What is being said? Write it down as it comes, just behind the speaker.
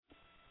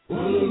It's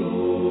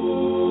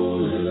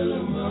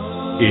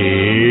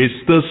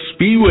the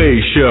Spiwe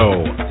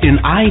Show, an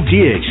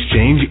idea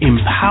exchange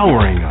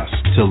empowering us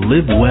to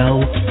live well,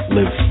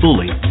 live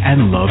fully,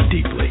 and love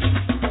deeply.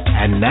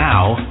 And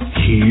now,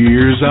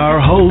 here's our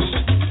host,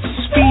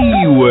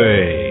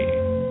 Spiwe.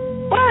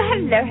 Well,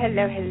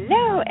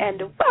 hello,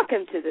 and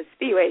welcome to the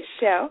Spiwe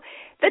Show.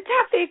 The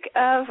topic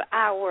of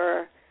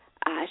our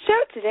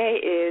show today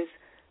is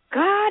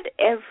God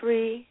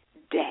every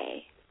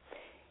day.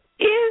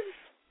 Is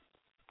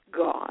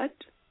God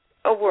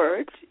a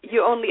word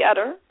you only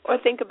utter or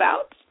think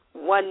about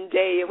one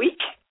day a week,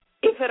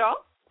 if at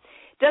all?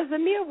 Does the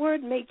mere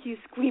word make you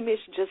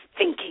squeamish just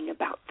thinking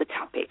about the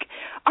topic?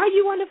 Are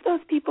you one of those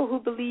people who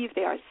believe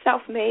they are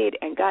self-made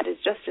and God is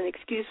just an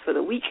excuse for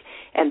the weak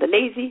and the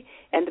lazy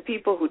and the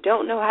people who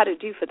don't know how to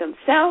do for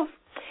themselves?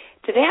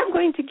 Today I'm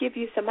going to give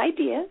you some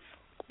ideas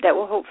that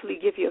will hopefully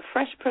give you a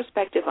fresh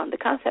perspective on the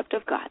concept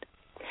of God.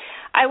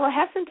 I will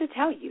hasten to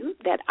tell you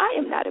that I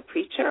am not a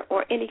preacher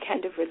or any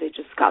kind of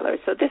religious scholar,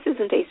 so this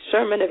isn't a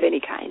sermon of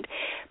any kind,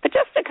 but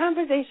just a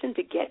conversation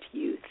to get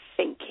you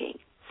thinking.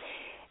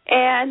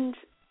 And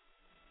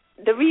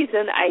the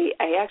reason I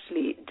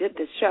actually did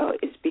this show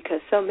is because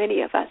so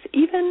many of us,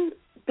 even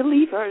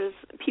believers,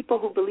 people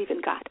who believe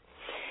in God,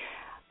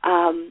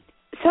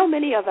 so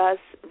many of us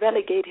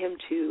relegate him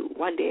to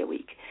one day a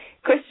week.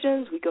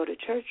 Christians, we go to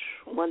church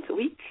once a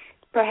week,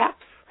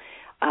 perhaps.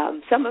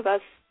 Some of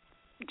us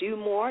do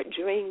more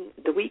during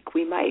the week.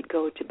 We might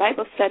go to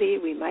Bible study.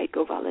 We might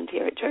go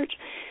volunteer at church.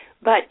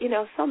 But,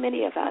 so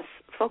many of us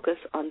focus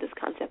on this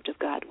concept of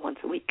God once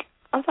a week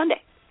on Sunday.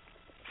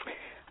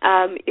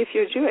 If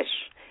you're Jewish,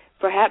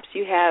 perhaps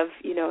you have,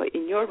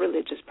 in your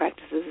religious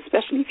practices,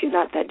 especially if you're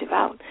not that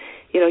devout,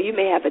 you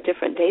may have a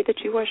different day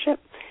that you worship.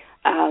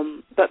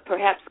 But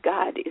perhaps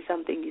God is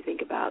something you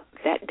think about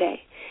that day.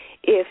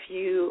 If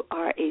you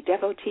are a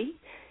devotee,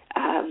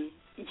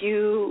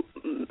 you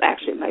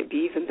actually might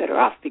be even better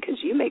off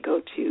because you may go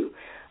to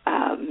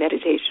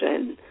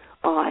meditation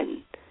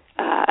on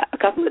a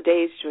couple of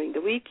days during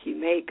the week. You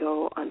may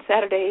go on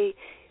Saturday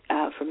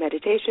for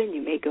meditation.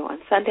 You may go on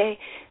Sunday.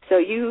 So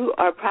you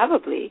are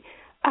probably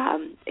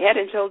head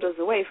and shoulders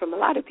away from a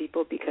lot of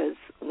people because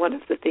one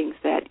of the things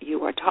that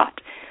you are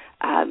taught,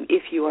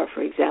 if you are,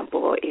 for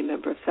example, a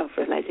member of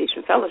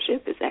Self-Realization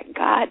Fellowship, is that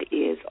God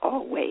is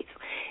always,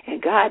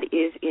 and God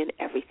is in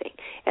everything.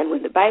 And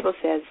when the Bible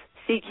says,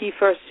 seek ye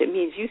first, it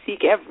means you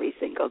seek every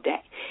single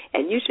day.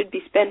 And you should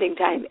be spending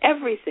time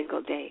every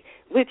single day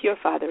with your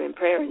Father in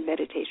prayer and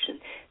meditation.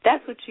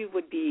 That's what you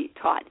would be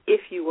taught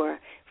if you were,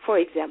 for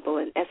example,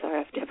 an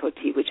SRF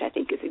devotee, which I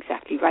think is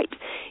exactly right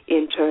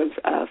in terms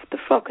of the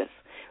focus.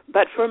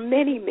 But for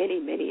many, many,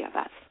 many of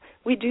us,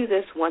 we do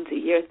this once a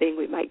year thing.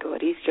 We might go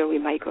at Easter, we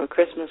might go at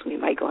Christmas, we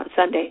might go on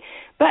Sunday.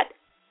 But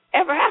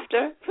ever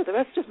after, for the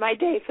rest of my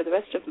day, for the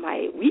rest of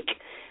my week,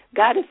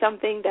 God is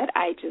something that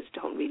I just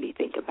don't really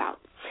think about.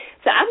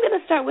 So I'm going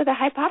to start with a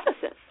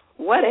hypothesis.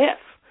 What if?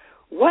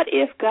 What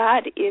if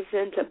God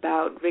isn't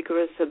about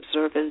rigorous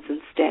observance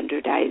and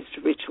standardized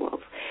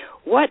rituals?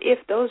 What if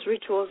those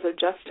rituals are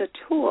just a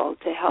tool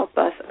to help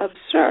us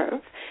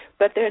observe,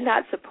 but they're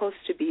not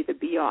supposed to be the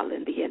be-all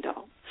and the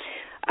end-all?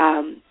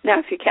 Now,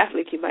 if you're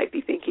Catholic, you might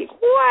be thinking,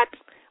 what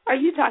are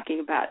you talking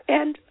about?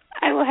 And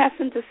I will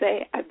hasten to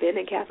say I've been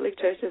in Catholic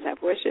churches.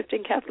 I've worshipped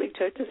in Catholic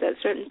churches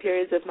at certain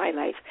periods of my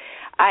life.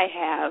 I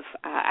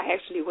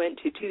actually went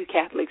to 2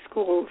 Catholic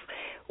schools.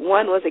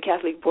 One was a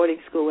Catholic boarding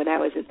school when I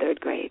was in 3rd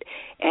grade,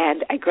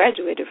 and I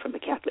graduated from a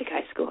Catholic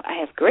high school. I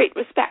have great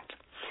respect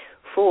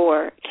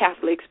for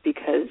Catholics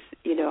because,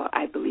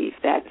 I believe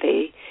that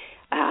they,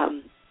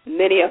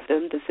 many of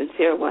them, the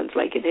sincere ones,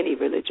 like in any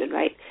religion,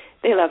 right,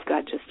 they love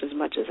God just as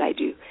much as I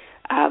do.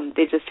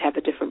 They just have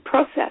a different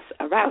process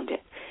around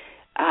it.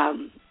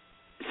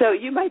 So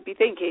you might be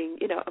thinking,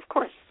 of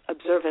course,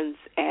 observance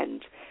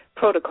and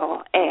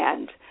protocol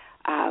and,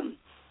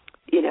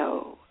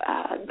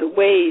 the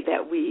way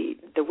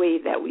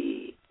that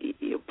we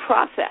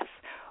process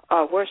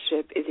our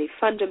worship is a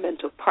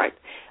fundamental part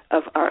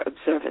of our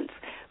observance.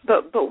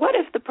 But what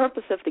if the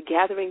purpose of the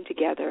gathering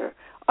together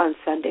on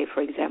Sunday,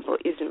 for example,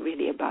 isn't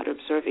really about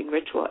observing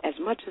ritual as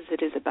much as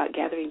it is about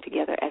gathering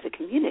together as a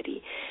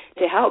community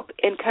to help,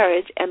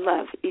 encourage, and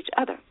love each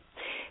other?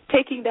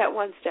 Taking that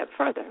one step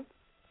further,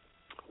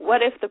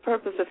 what if the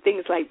purpose of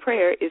things like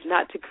prayer is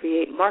not to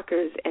create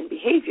markers and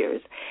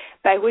behaviors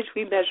by which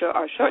we measure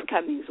our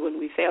shortcomings when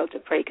we fail to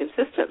pray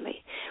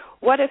consistently?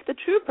 What if the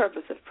true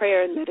purpose of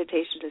prayer and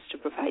meditation is to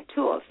provide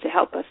tools to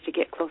help us to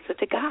get closer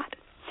to God?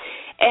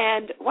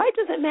 And why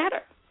does it matter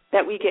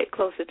that we get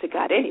closer to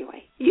God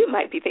anyway? You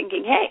might be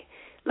thinking, hey,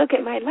 look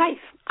at my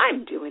life.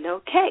 I'm doing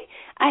okay.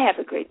 I have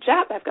a great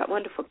job. I've got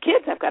wonderful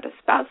kids. I've got a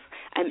spouse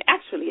I'm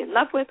actually in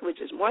love with, which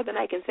is more than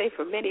I can say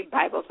for many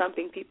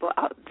Bible-thumping people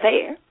out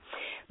there.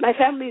 My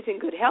family is in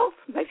good health.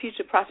 My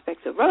future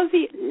prospects are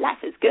rosy.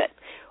 Life is good.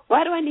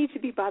 Why do I need to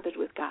be bothered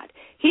with God?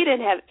 He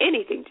didn't have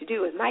anything to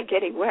do with my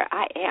getting where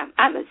I am.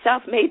 I'm a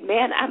self-made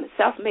man. I'm a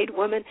self-made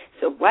woman.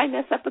 So why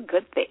mess up a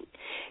good thing?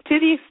 To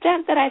the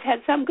extent that I've had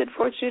some good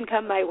fortune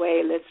come my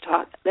way, let's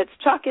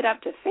chalk it up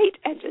to fate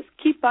and just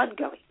keep on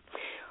going.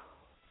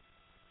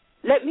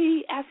 Let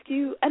me ask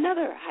you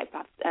another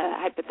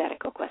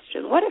hypothetical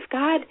question. What if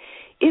God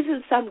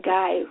isn't some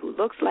guy who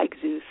looks like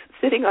Zeus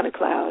sitting on a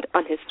cloud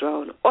on his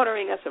throne,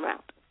 ordering us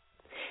around?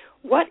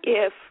 What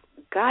if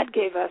God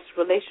gave us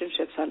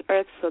relationships on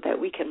earth so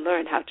that we can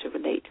learn how to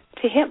relate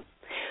to him?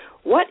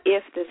 What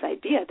if this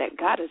idea that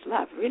God is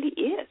love really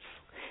is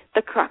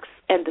the crux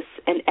and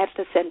at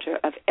the center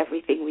of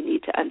everything we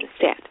need to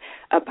understand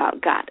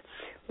about God?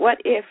 What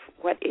if?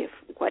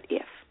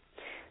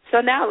 So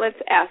now let's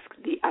ask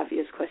the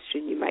obvious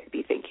question you might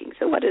be thinking.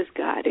 So what is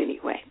God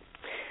anyway?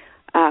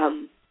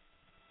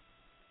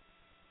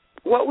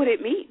 What would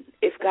it mean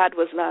if God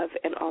was love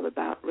and all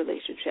about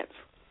relationships?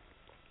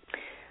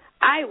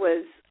 I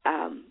was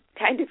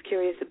kind of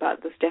curious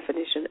about this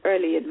definition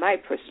early in my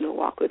personal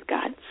walk with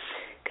God,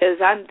 because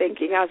I'm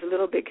thinking I was a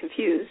little bit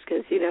confused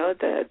because,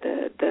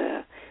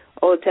 the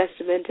Old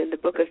Testament and the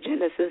book of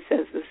Genesis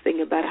says this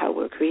thing about how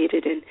we're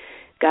created in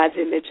God's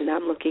image, and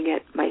I'm looking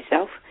at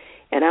myself,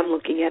 and I'm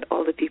looking at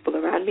all the people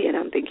around me, and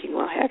I'm thinking,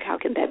 well, heck, how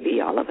can that be?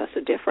 All of us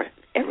are different,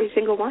 every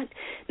single one.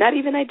 Not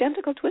even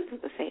identical twins are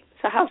the same.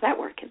 So how's that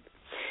working?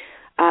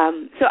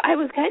 So I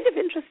was kind of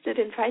interested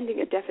in finding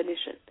a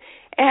definition.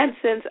 And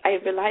since I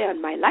rely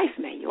on my life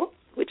manual,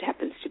 which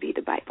happens to be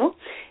the Bible,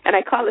 and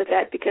I call it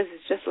that because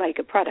it's just like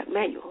a product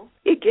manual,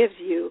 it gives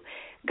you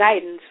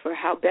guidance for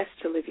how best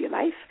to live your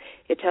life.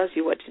 It tells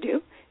you what to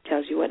do,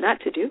 tells you what not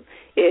to do.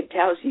 It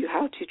tells you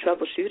how to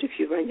troubleshoot if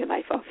you run your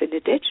life off in a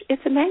ditch.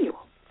 It's a manual.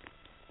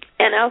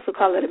 And I also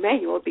call it a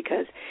manual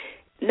because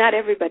not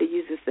everybody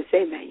uses the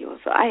same manual.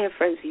 So I have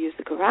friends who use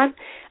the Quran.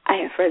 I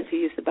have friends who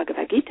use the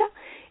Bhagavad Gita.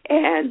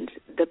 And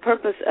the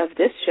purpose of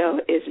this show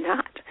is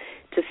not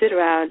to sit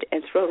around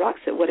and throw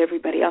rocks at what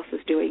everybody else is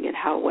doing and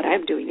how what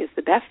I'm doing is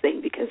the best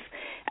thing, because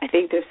I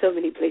think there's so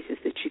many places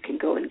that you can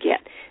go and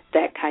get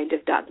that kind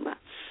of dogma.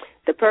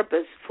 The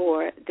purpose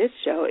for this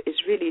show is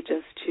really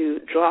just to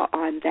draw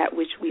on that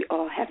which we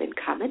all have in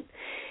common.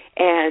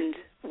 And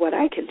what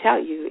I can tell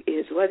you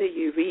is whether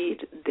you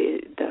read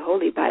the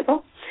Holy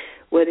Bible,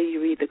 whether you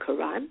read the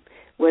Quran,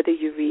 whether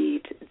you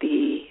read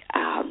the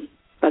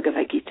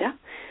Bhagavad Gita,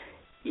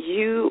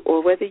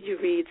 or whether you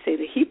read, say,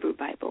 the Hebrew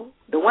Bible,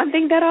 the one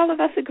thing that all of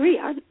us agree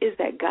on is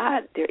that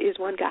there is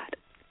one God.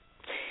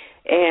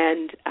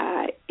 And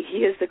he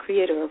is the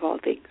creator of all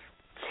things.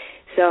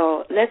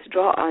 So let's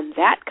draw on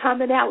that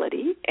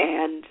commonality,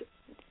 and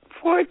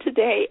for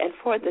today and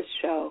for this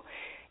show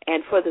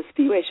and for the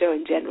Spiwe show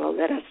in general,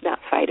 let us not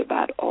fight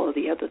about all of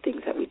the other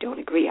things that we don't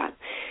agree on.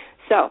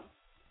 So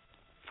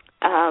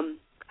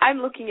I'm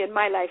looking at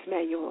my life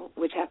manual,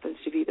 which happens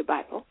to be the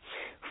Bible,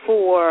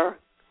 for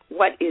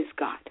what is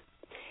God.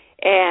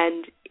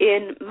 And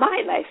in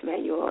my life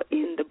manual,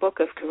 in the book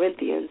of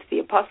Corinthians, the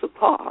Apostle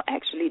Paul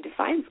actually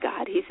defines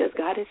God. He says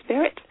God is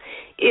spirit.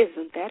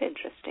 Isn't that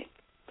interesting?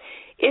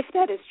 If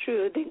that is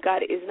true, then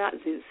God is not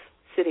Zeus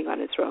sitting on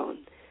a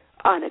throne,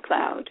 on a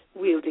cloud,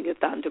 wielding a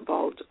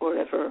thunderbolt or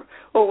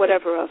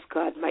whatever else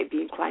God might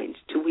be inclined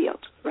to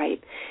wield,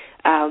 right?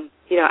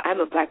 I'm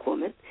a black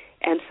woman,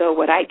 and so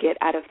what I get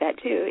out of that,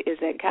 too, is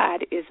that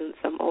God isn't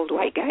some old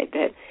white guy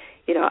that,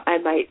 I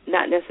might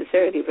not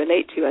necessarily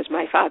relate to as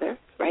my father,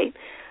 right?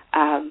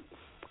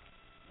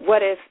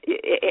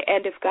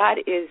 If God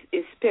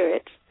is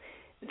spirit,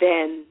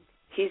 then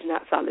he's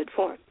not solid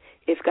form.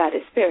 If God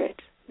is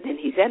spirit, then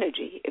he's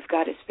energy. If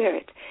God is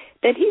spirit,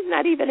 then he's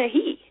not even a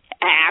he.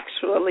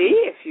 Actually,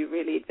 if you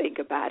really think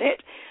about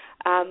it,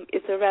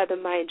 it's a rather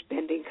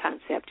mind-bending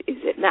concept,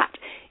 is it not?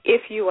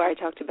 If you are, I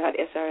talked about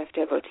SRF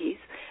devotees,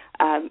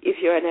 if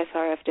you're an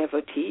SRF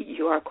devotee,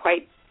 you are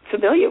quite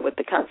familiar with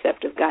the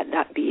concept of God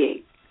not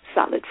being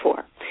solid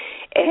form.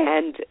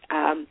 And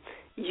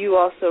you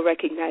also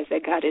recognize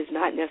that God is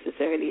not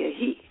necessarily a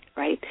he,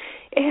 right?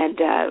 And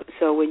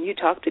so when you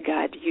talk to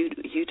God,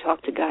 you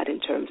talk to God in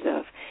terms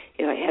of,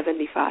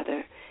 Heavenly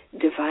Father,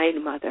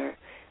 Divine Mother,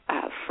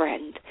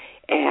 friend,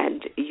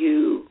 and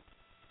you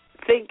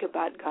think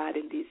about God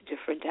in these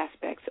different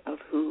aspects of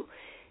who,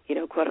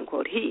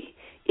 quote-unquote, he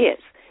is.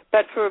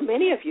 But for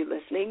many of you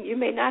listening, you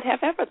may not have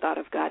ever thought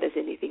of God as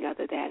anything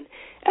other than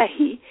a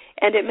he,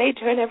 and it may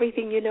turn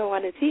everything you know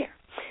on its ear.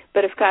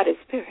 But if God is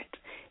spirit,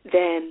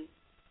 then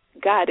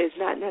God is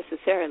not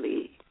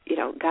necessarily,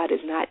 God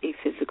is not a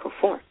physical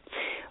form.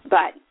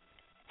 But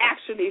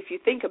actually, if you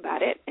think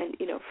about it, and,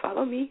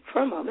 follow me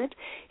for a moment,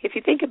 if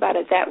you think about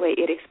it that way,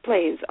 it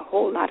explains a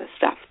whole lot of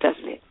stuff,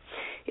 doesn't it?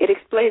 It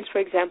explains, for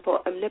example,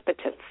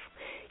 omnipotence.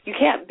 You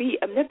can't be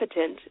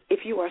omnipotent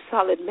if you are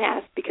solid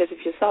mass, because if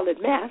you're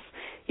solid mass,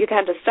 you're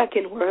kind of stuck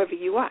in wherever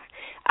you are.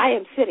 I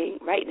am sitting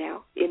right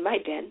now in my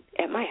den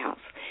at my house,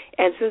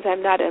 and since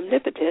I'm not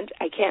omnipotent,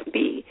 I can't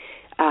be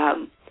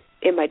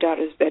in my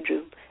daughter's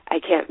bedroom. I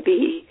can't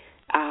be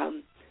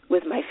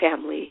with my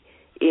family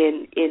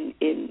in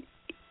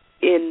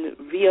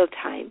real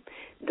time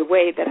the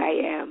way that I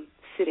am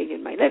sitting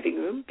in my living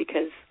room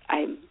because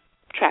I'm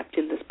trapped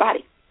in this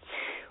body.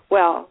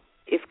 Well,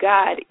 if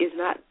God is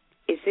not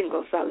a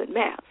single solid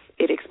mass,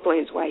 it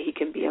explains why he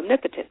can be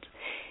omnipotent.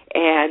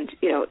 And,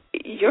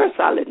 you're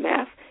solid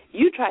math.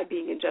 You try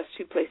being in just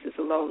two places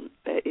alone,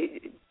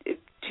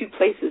 two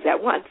places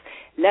at once,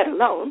 let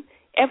alone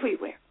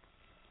everywhere.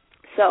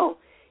 So,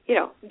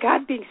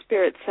 God being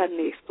spirit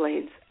suddenly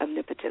explains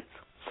omnipotence.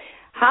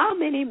 How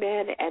many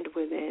men and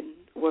women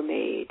were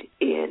made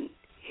in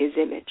his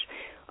image?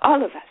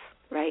 All of us,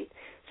 right?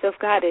 So if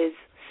God is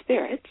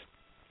spirit,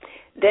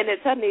 then it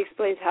suddenly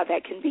explains how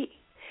that can be.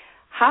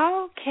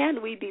 How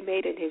can we be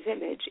made in his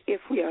image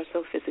if we are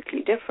so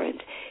physically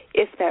different,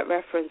 if that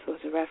reference was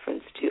a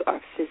reference to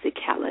our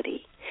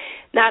physicality?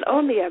 Not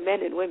only are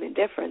men and women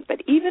different,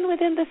 but even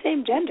within the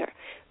same gender,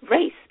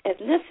 race,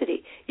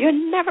 ethnicity, you're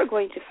never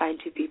going to find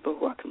two people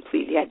who are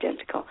completely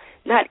identical.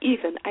 Not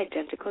even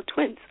identical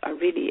twins are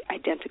really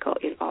identical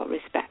in all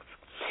respects.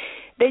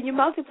 Then you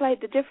multiply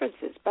the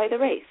differences by the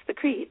race, the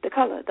creed, the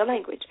color, the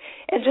language,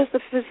 and just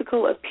the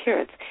physical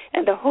appearance.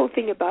 And the whole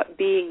thing about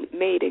being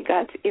made in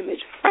God's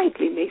image,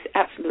 frankly, makes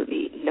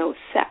absolutely no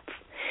sense.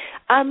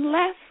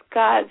 Unless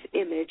God's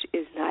image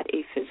is not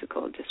a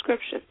physical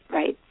description,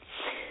 right?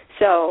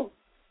 So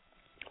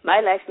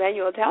my life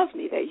manual tells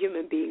me that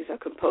human beings are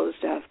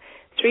composed of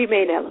three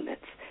main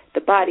elements: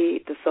 the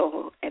body, the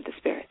soul, and the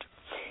spirit.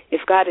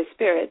 If God is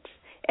spirit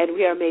and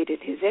we are made in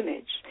his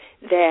image,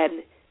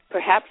 then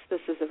perhaps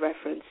this is a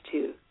reference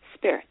to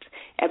spirit,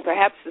 and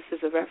perhaps this is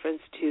a reference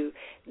to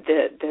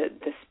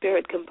the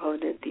spirit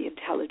component, the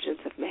intelligence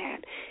of man.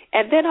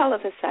 And then all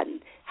of a sudden,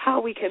 how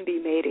we can be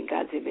made in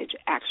God's image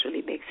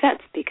actually makes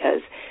sense,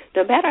 because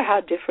no matter how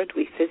different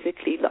we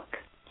physically look,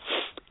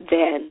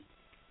 then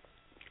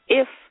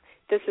if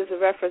this is a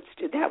reference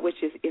to that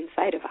which is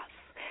inside of us,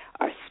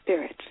 our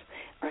spirit,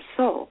 our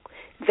soul,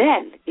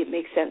 then it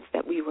makes sense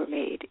that we were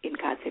made in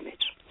God's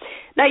image.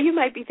 Now, you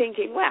might be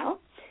thinking, well,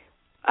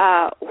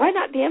 why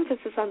not the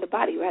emphasis on the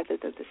body rather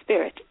than the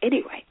spirit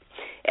anyway?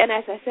 And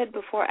as I said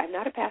before, I'm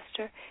not a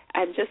pastor.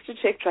 I'm just a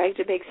chick trying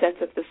to make sense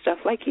of this stuff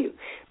like you.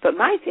 But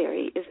my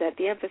theory is that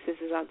the emphasis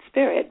is on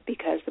spirit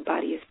because the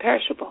body is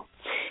perishable.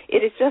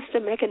 It is just a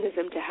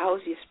mechanism to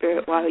house your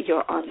spirit while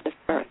you're on this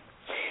earth.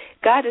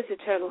 God is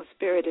eternal,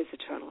 spirit is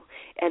eternal,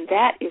 and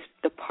that is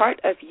the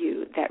part of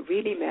you that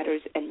really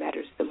matters and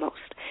matters the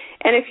most.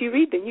 And if you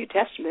read the New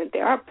Testament,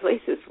 there are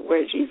places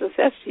where Jesus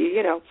says to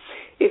you,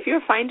 if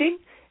you're finding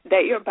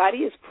that your body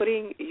is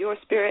putting your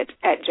spirit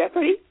at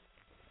jeopardy,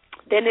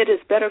 then it is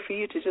better for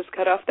you to just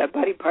cut off that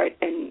body part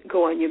and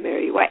go on your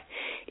merry way.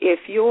 If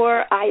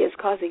your eye is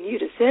causing you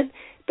to sin,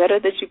 better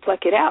that you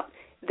pluck it out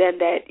than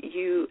that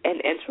you and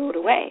throw it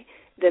away,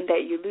 than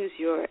that you lose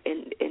your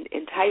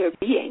entire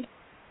being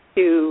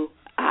to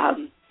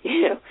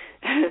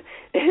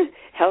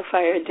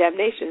hellfire and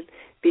damnation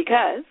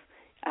because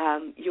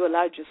you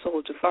allowed your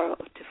soul to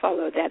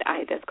follow that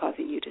eye that's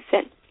causing you to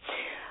sin.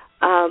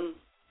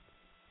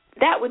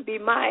 That would be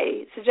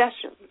my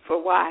suggestion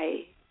for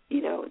why,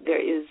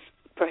 there is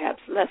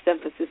perhaps less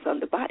emphasis on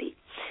the body.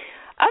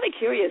 Other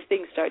curious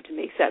things start to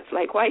make sense,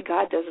 like why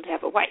God doesn't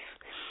have a wife,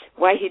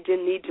 why he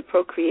didn't need to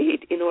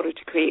procreate in order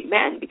to create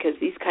man, because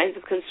these kinds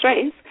of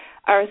constraints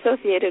are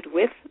associated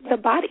with the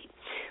body.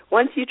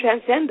 Once you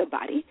transcend the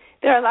body,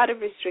 there are a lot of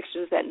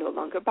restrictions that no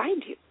longer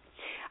bind you.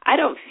 I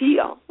don't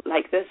feel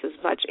like this as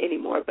much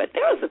anymore, but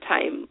there was a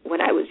time when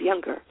I was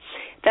younger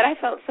that I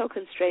felt so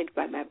constrained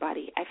by my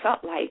body. I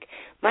felt like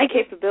my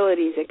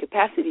capabilities and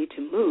capacity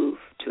to move,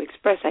 to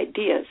express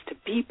ideas, to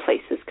be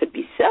places could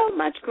be so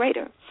much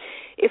greater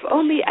if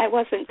only I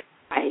wasn't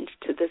confined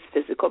to this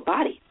physical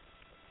body.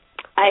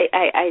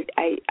 I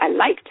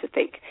like to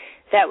think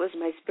that was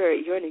my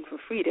spirit yearning for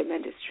freedom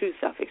and its true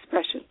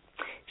self-expression.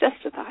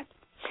 Just a thought.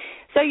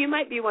 So you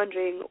might be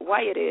wondering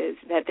why it is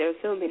that there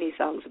are so many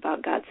songs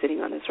about God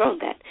sitting on a throne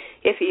then,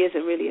 if he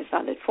isn't really a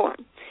solid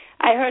form.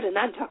 I heard a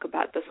nun talk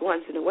about this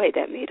once in a way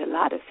that made a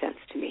lot of sense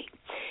to me.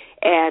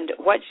 And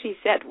what she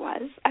said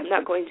was, I'm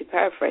not going to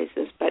paraphrase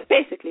this, but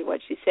basically what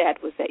she said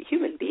was that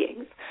human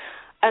beings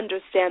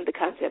understand the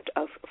concept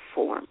of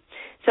form.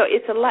 So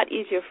it's a lot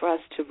easier for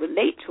us to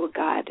relate to a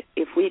God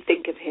if we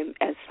think of him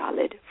as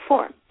solid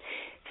form.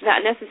 It's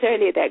not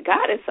necessarily that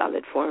God is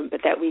solid form,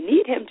 but that we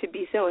need him to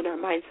be so in our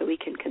minds so we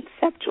can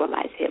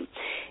conceptualize him.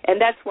 And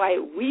that's why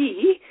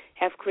we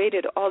have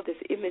created all this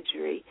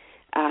imagery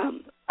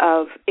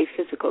of a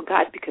physical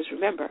God, because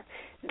remember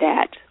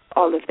that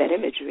all of that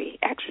imagery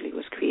actually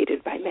was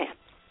created by man.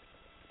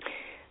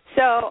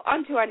 So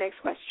on to our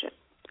next question.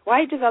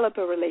 Why develop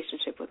a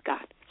relationship with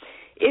God?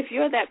 If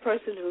you're that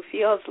person who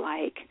feels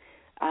like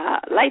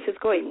life is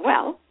going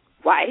well,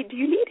 why do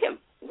you need him?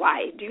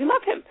 Why do you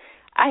love him?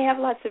 I have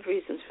lots of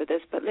reasons for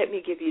this, but let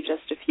me give you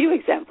just a few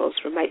examples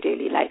from my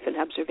daily life and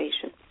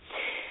observation.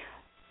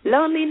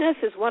 Loneliness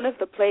is one of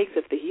the plagues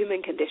of the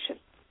human condition.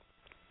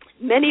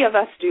 Many of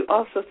us do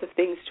all sorts of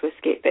things to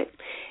escape it,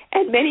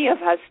 and many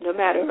of us, no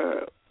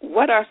matter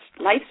what our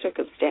life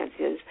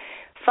circumstances,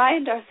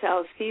 find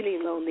ourselves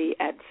feeling lonely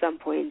at some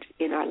point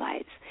in our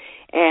lives.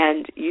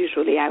 And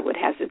usually I would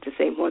hazard to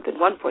say more than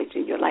one point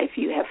in your life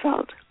you have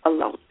felt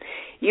alone.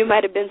 You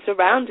might have been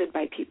surrounded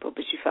by people,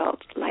 but you felt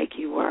like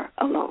you were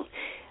alone.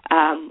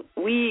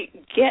 We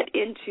get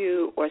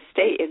into or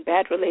stay in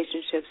bad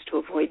relationships to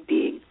avoid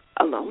being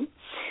alone.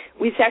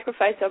 We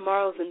sacrifice our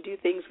morals and do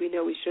things we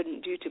know we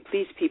shouldn't do to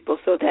please people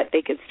so that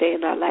they can stay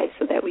in our lives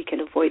so that we can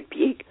avoid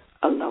being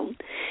alone.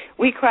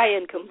 We cry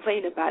and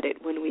complain about it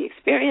when we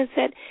experience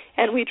it,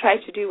 and we try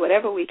to do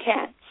whatever we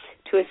can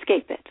to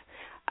escape it.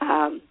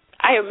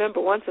 I remember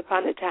once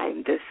upon a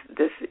time,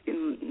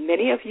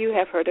 many of you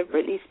have heard of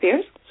Britney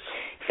Spears,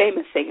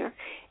 famous singer,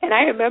 and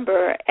I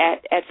remember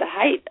at the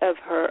height of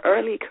her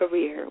early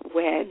career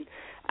when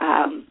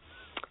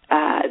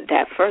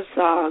that first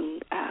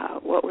song,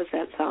 what was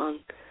that song?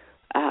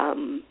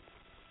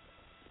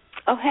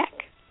 Oh, heck.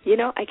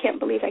 I can't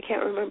believe I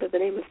can't remember the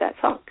name of that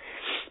song.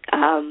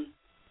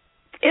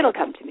 It'll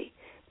come to me.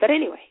 But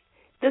anyway,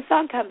 the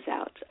song comes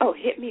out. Oh,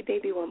 Hit Me,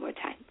 Baby, One More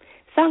Time.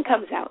 Song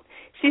comes out.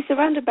 She's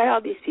surrounded by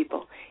all these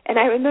people. And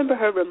I remember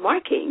her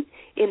remarking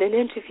in an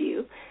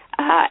interview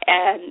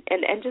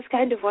and just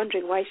kind of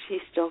wondering why she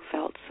still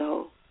felt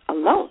so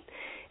alone.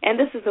 And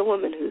this is a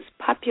woman who's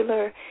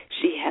popular.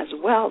 She has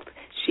wealth.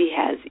 She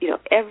has,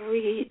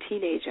 every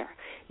teenager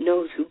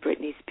knows who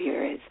Britney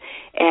Spears is.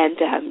 And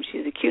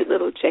she's a cute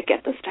little chick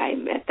at this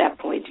time. At that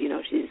point,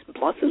 she's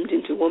blossomed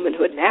into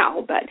womanhood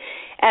now. But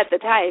at the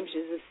time,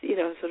 she's this,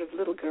 sort of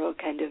little girl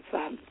kind of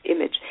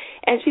image.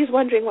 And she's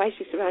wondering why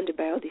she's surrounded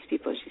by all these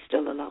people and she's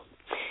still alone.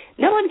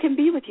 No one can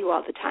be with you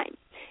all the time,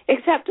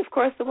 except, of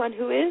course, the one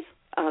who is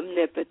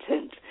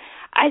omnipotent.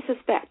 I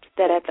suspect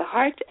that at the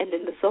heart and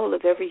in the soul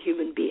of every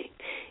human being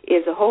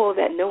is a hole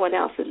that no one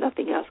else and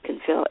nothing else can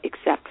fill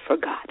except for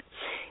God.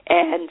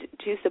 And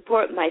to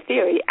support my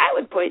theory, I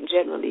would point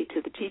generally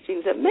to the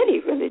teachings of many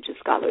religious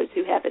scholars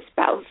who have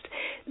espoused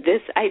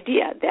this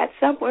idea that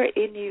somewhere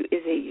in you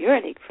is a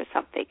yearning for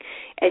something.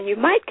 And you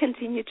might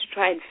continue to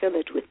try and fill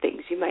it with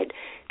things. You might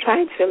try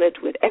and fill it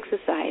with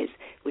exercise,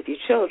 with your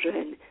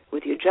children,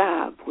 with your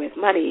job, with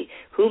money.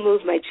 Who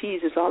Moves My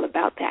Cheese is all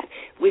about that.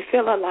 We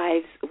fill our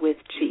lives with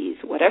cheese.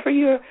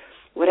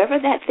 Whatever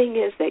that thing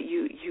is that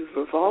you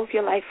revolve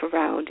your life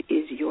around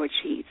is your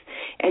cheese.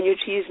 And your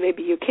cheese may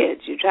be your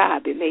kids, your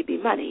job, it may be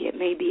money, it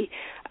may be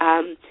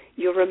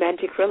your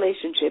romantic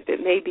relationship,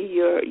 it may be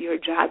your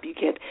job. You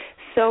get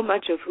so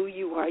much of who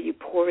you are, you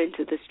pour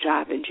into this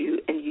job and you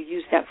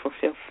use that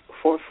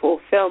for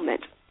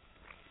fulfillment.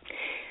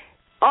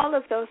 All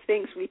of those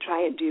things we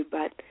try and do,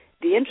 but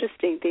the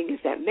interesting thing is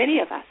that many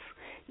of us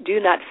do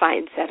not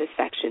find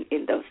satisfaction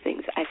in those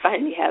things. I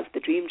finally have the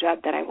dream job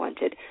that I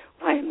wanted.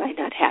 Why am I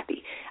not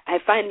happy? I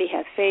finally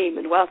have fame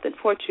and wealth and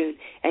fortune,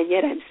 and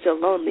yet I'm still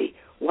lonely.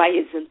 Why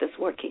isn't this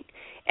working?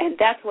 And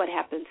that's what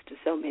happens to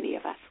so many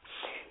of us.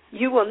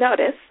 You will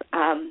notice,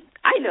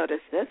 I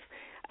noticed this,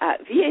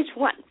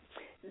 VH1,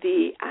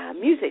 the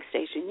music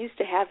station, used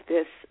to have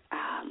this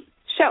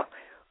show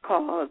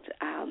called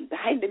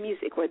Behind the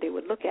Music, where they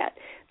would look at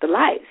the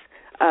lives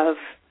of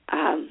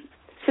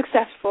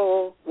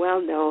successful,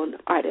 well-known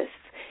artists.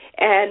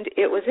 And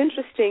it was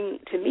interesting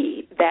to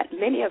me that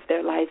many of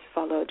their lives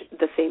followed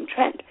the same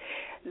trend.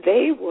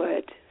 They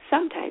would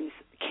sometimes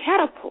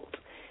catapult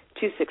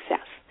to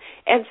success,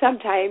 and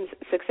sometimes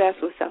success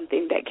was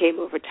something that came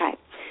over time.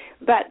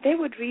 But they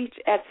would reach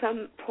at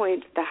some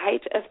point the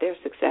height of their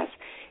success,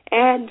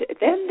 and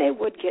then they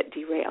would get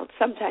derailed.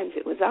 Sometimes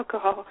it was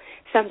alcohol,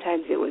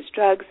 sometimes it was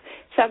drugs,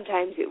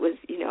 sometimes it was,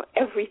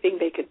 everything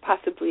they could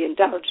possibly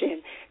indulge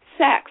in.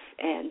 Sex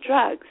and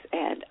drugs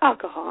and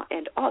alcohol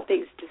and all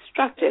things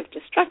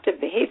destructive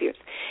behaviors.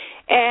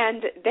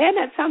 And then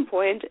at some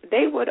point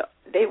they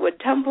would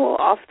tumble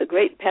off the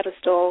great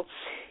pedestal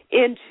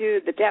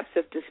into the depths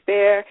of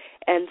despair,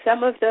 and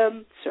some of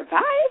them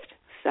survived,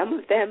 some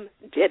of them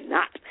did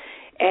not.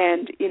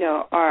 And,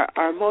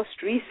 our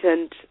most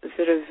recent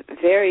sort of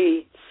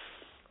very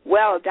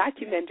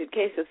well-documented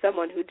case of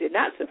someone who did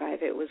not survive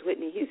it was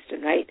Whitney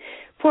Houston, right?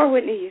 Poor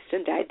Whitney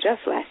Houston died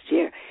just last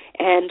year,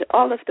 and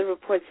all of the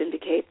reports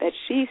indicate that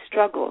she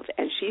struggled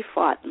and she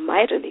fought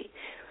mightily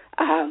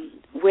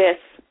with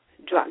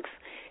drugs,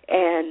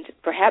 and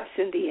perhaps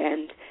in the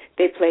end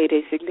they played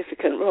a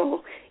significant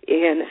role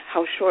in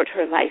how short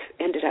her life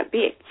ended up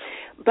being.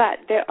 But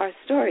there are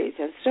stories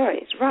and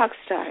stories, rock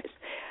stars,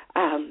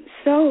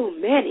 so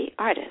many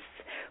artists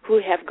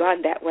who have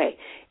gone that way.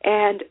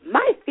 And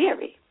my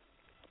theory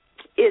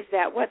is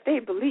that what they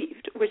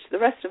believed, which the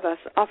rest of us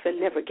often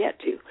never get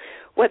to,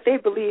 what they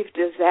believed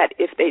is that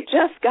if they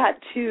just got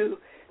to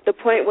the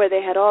point where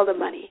they had all the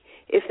money,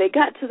 if they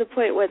got to the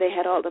point where they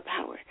had all the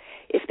power,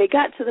 if they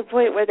got to the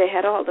point where they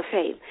had all the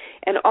fame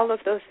and all of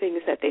those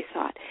things that they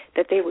thought,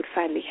 that they would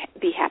finally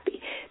be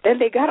happy. Then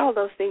they got all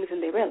those things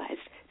and they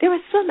realized they were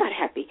still not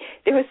happy.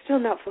 They were still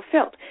not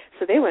fulfilled.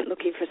 So they went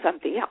looking for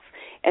something else.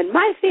 And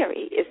my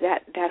theory is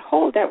that that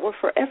hole that we're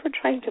forever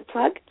trying to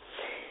plug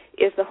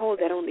is the hole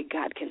that only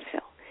God can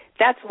fill.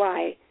 That's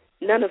why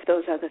none of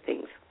those other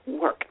things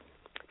work.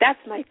 That's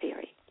my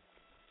theory.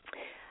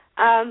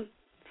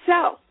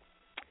 So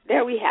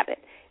there we have it.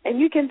 And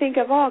you can think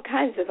of all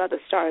kinds of other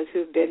stars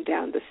who've been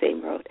down the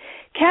same road.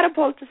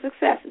 Catapult to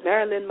success,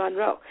 Marilyn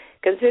Monroe,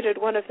 considered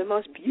one of the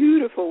most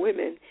beautiful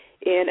women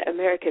in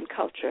American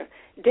culture,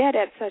 dead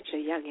at such a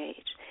young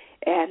age.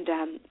 and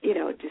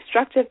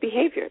destructive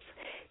behaviors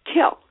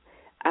kill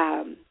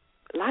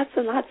lots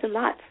and lots and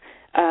lots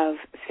of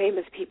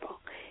famous people.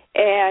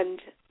 And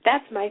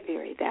that's my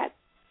theory, that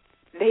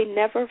they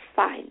never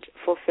find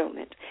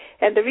fulfillment.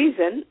 And the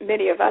reason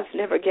many of us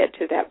never get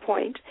to that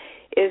point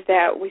is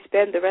that we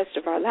spend the rest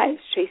of our lives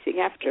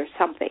chasing after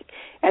something,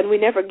 and we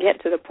never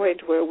get to the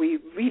point where we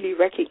really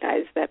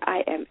recognize that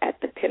I am at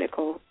the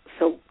pinnacle,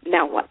 so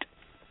now what?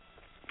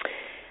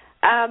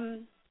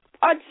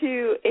 On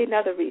to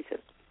another reason.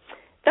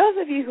 Those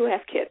of you who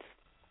have kids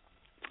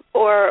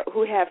or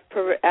who have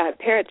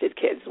parented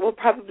kids will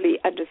probably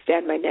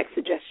understand my next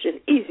suggestion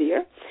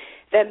easier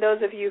than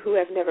those of you who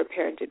have never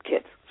parented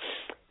kids.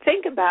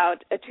 Think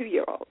about a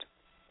 2-year-old.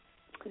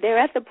 They're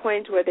at the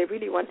point where they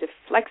really want to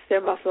flex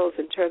their muscles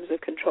in terms of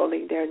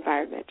controlling their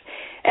environment.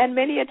 And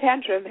many a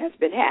tantrum has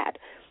been had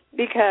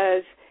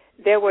because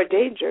there were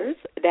dangers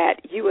that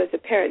you as a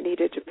parent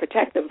needed to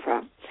protect them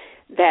from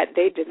that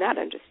they did not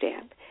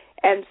understand.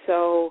 And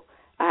so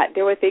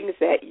there were things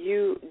that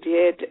you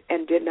did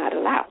and did not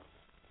allow.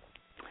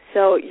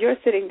 So you're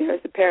sitting there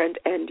as a parent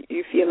and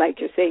you feel like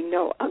you're saying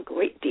no a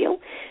great deal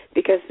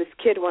because this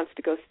kid wants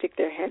to go stick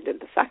their hand in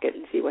the socket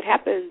and see what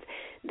happens.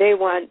 They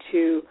want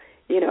to,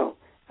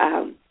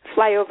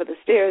 fly over the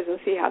stairs and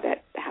see how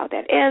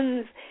that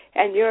ends.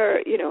 And you're,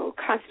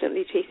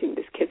 constantly chasing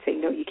this kid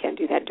saying, no, you can't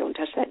do that, don't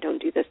touch that,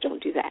 don't do this,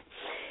 don't do that.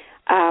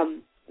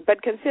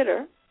 But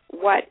consider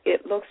what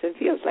it looks and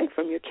feels like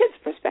from your kid's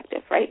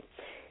perspective, right?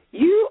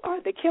 You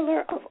are the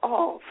killer of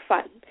all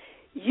fun.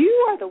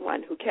 You are the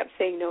one who kept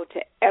saying no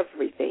to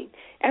everything,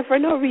 and for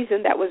no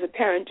reason that was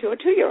apparent to a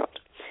 2-year-old.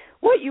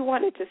 What you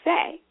wanted to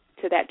say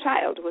to that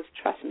child was,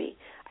 trust me,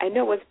 I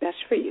know what's best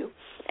for you,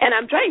 and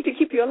I'm trying to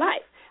keep you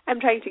alive. I'm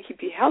trying to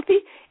keep you healthy,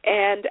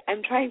 and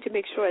I'm trying to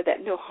make sure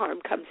that no harm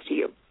comes to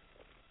you.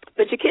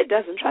 But your kid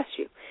doesn't trust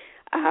you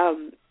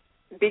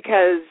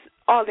because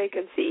all they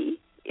can see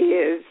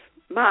is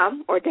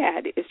mom or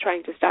dad is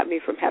trying to stop me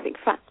from having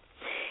fun.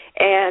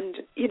 And,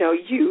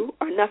 you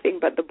are nothing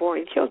but the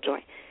boring killjoy.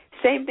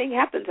 Same thing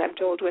happens, I'm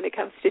told, when it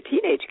comes to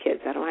teenage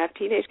kids. I don't have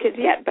teenage kids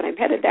yet, but I'm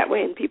headed that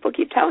way, and people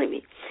keep telling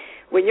me.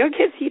 When your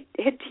kids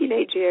hit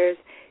teenage years,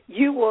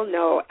 you will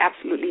know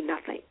absolutely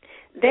nothing.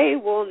 They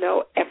will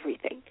know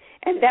everything,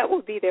 and that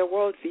will be their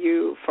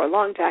worldview for a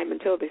long time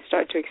until they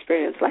start to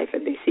experience life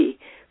and they see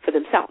for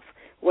themselves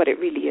what it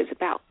really is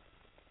about.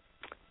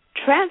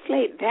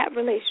 Translate that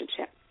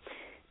relationship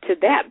to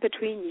that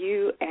between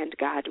you and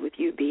God, with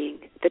you being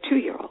the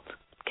 2-year-old,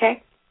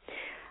 okay?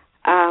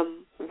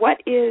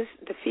 What is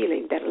the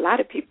feeling that a lot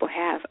of people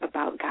have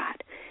about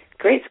God?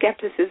 Great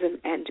skepticism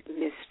and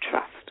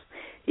mistrust.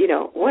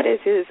 What is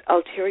his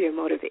ulterior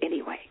motive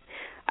anyway?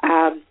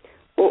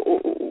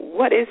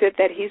 What is it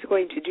that he's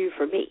going to do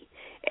for me?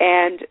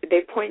 And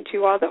they point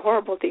to all the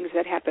horrible things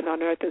that happen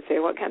on earth and say,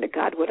 what kind of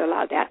God would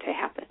allow that to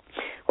happen?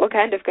 What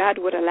kind of God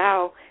would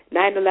allow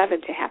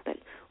 9/11 to happen?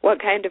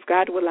 What kind of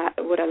God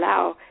would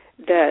allow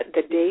the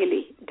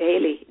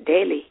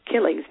daily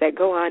killings that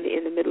go on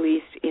in the Middle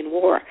East in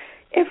war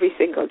every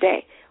single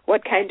day?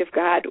 What kind of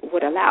God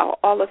would allow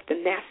all of the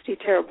nasty,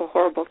 terrible,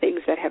 horrible things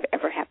that have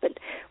ever happened?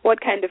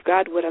 What kind of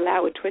God would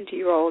allow a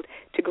 20-year-old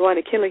to go on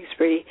a killing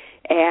spree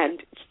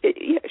and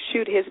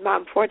shoot his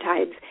mom 4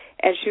 times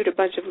and shoot a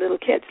bunch of little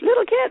kids,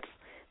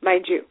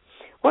 mind you?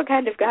 What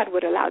kind of God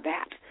would allow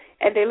that?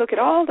 And they look at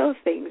all those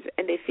things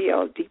and they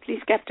feel deeply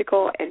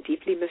skeptical and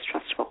deeply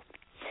mistrustful.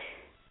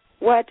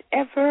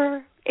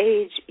 Whatever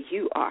age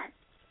you are,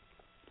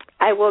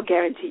 I will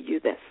guarantee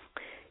you this.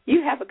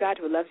 You have a God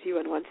who loves you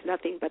and wants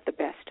nothing but the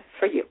best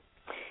for you.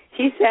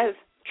 He says,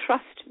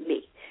 trust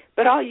me.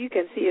 But all you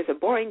can see is a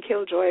boring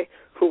killjoy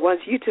who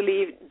wants you to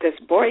lead this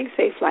boring,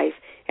 safe life.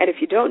 And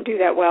if you don't do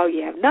that well,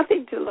 you have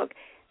nothing to look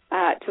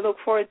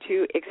forward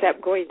to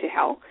except going to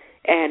hell.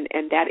 And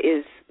that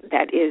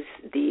is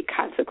the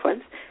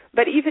consequence.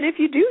 But even if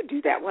you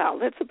do that well,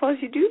 let's suppose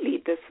you do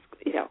lead this,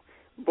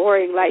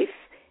 boring life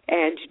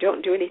and you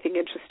don't do anything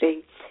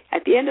interesting.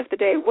 At the end of the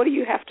day, what do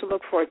you have to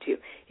look forward to?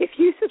 If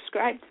you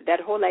subscribe to that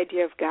whole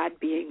idea of God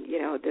being,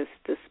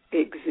 this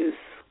big Zeus,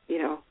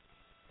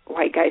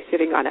 white guy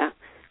sitting on a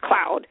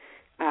cloud,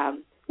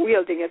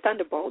 wielding a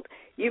thunderbolt,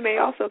 you may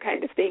also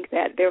kind of think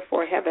that,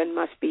 therefore, heaven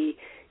must be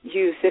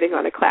you sitting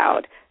on a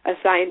cloud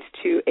assigned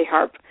to a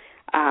harp,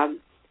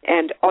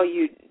 and all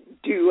you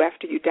do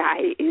after you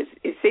die is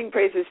sing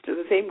praises to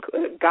the same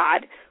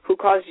God who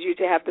caused you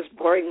to have this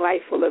boring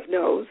life full of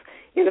no's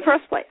in the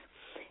first place.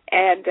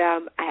 And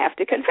I have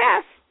to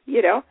confess,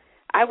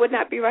 I would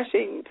not be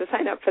rushing to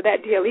sign up for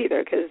that deal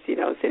either because,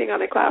 sitting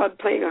on a cloud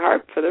playing a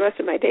harp for the rest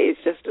of my days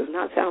just does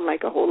not sound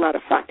like a whole lot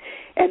of fun.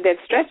 And then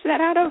stretch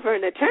that out over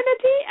an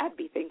eternity, I'd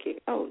be thinking,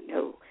 oh,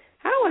 no,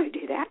 I don't want to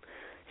do that.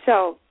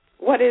 So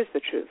what is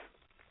the truth?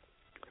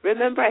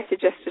 Remember, I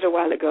suggested a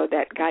while ago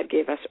that God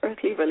gave us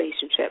earthly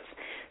relationships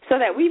so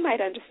that we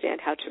might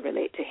understand how to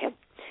relate to him.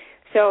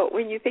 So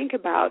when you think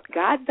about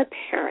God the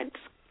parent,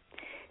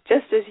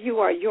 just as you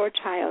are your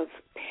child's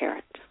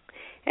parent,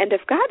 and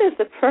if God is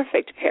the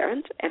perfect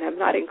parent, and I'm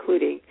not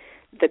including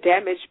the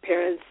damaged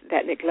parents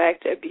that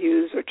neglect,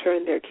 abuse, or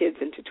turn their kids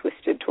into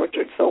twisted,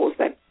 tortured souls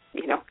that,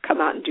 come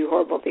out and do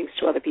horrible things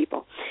to other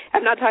people.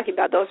 I'm not talking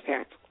about those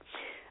parents.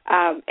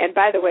 And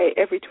by the way,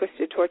 every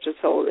twisted, tortured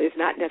soul is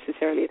not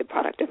necessarily the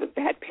product of a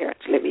bad parent.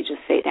 Let me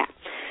just say that.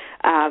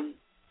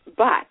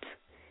 But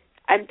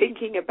I'm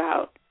thinking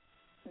about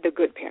the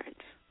good parent,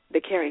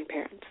 the caring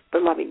parent, the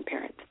loving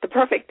parent, the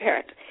perfect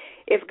parent.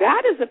 If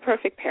God is the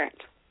perfect parent,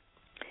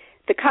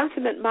 the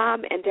consummate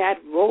mom and dad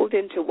rolled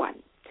into one,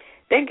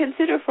 then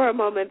consider for a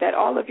moment that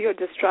all of your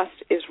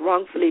distrust is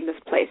wrongfully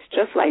misplaced,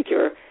 just like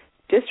your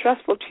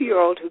distrustful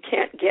 2-year-old who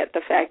can't get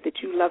the fact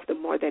that you love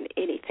them more than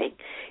anything.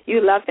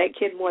 You love that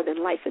kid more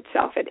than life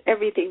itself, and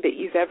everything that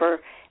you've ever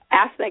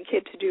asked that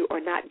kid to do or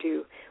not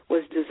do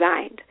was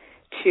designed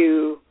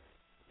to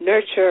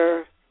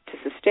nurture, to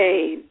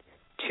sustain,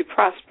 to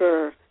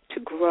prosper, to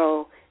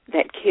grow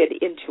that kid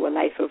into a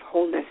life of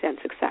wholeness and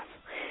success.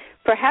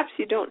 Perhaps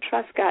you don't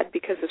trust God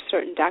because of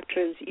certain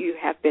doctrines you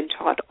have been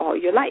taught all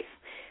your life.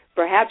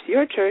 Perhaps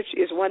your church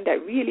is one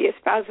that really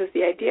espouses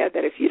the idea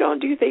that if you don't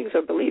do things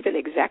or believe in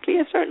exactly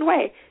a certain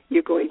way,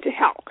 you're going to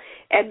hell.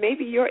 And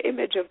maybe your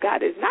image of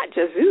God is not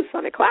just Zeus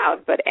on a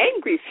cloud, but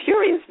angry,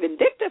 furious,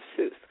 vindictive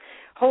Zeus,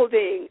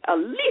 holding a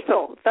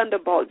lethal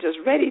thunderbolt just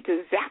ready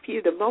to zap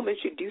you the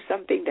moment you do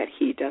something that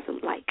he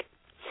doesn't like.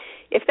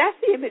 If that's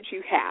the image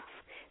you have,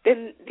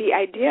 then the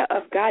idea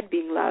of God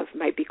being love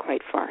might be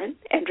quite foreign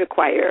and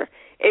require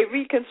a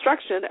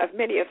reconstruction of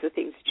many of the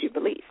things that you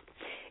believe.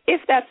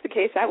 If that's the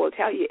case, I will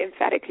tell you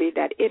emphatically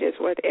that it is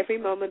worth every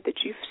moment that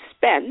you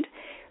spend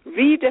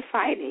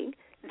redefining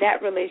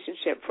that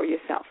relationship for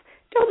yourself.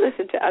 Don't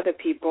listen to other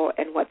people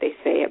and what they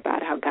say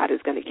about how God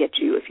is going to get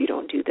you if you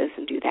don't do this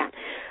and do that.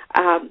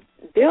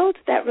 Build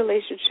that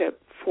relationship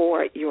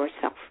for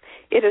yourself.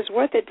 It is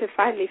worth it to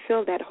finally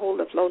fill that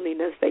hole of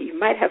loneliness that you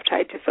might have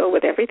tried to fill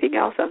with everything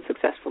else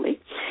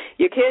unsuccessfully.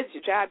 Your kids,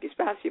 your job, your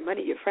spouse, your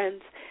money, your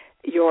friends,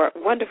 your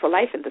wonderful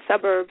life in the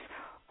suburbs,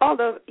 all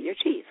those, your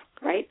cheese,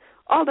 right?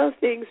 All those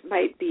things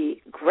might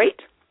be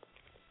great,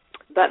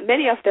 but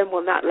many of them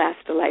will not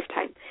last a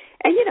lifetime.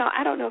 And,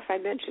 I don't know if I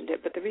mentioned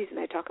it, but the reason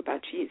I talk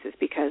about cheese is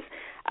because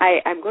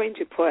I'm going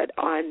to put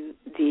on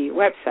the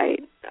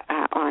website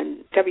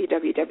on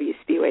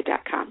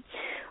www.spiwe.com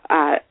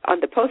on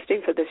the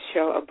posting for this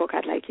show a book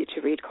I'd like you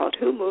to read called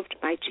Who Moved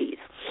My Cheese?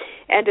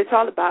 And it's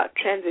all about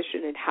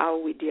transition and how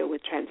we deal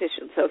with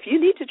transition. So if you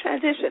need to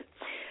transition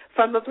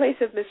from a place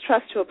of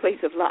mistrust to a place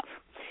of love,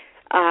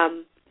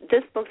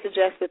 this book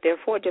suggests that there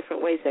are 4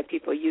 different ways that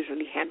people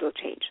usually handle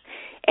change,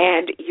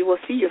 and you will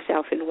see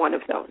yourself in one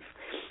of those,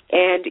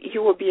 and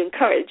you will be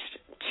encouraged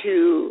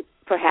to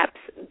perhaps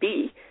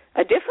be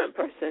a different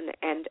person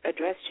and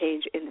address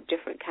change in a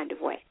different kind of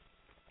way.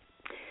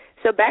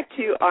 So back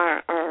to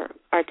our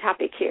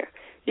topic here.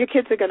 Your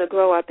kids are going to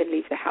grow up and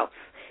leave the house.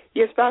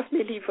 Your spouse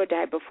may leave or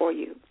die before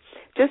you.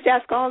 Just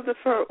ask all the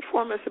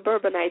former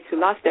suburbanites who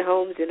lost their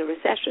homes in a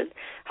recession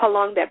how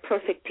long that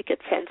perfect picket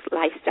fence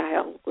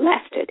lifestyle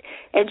lasted,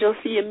 and you'll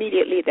see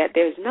immediately that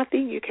there's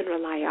nothing you can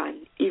rely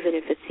on, even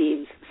if it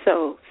seems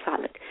so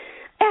solid.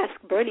 Ask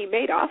Bernie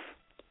Madoff,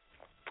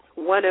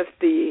 one of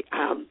the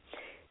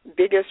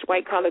biggest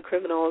white-collar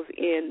criminals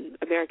in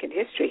American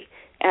history.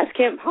 Ask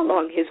him how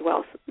long his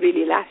wealth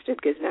really lasted,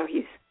 because now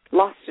he's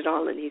lost it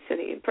all and he's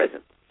sitting in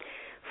prison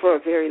for a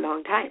very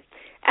long time.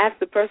 Ask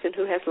the person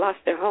who has lost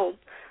their home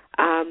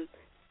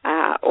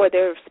or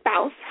their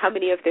spouse how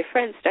many of their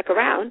friends stuck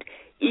around,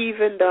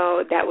 even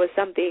though that was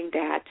something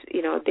that,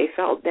 they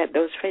felt that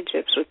those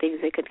friendships were things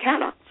they could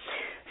count on.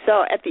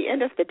 So at the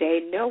end of the day,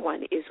 no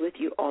one is with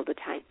you all the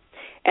time.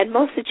 And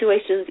most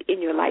situations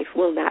in your life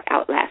will not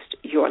outlast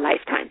your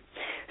lifetime.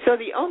 So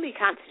the only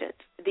constant,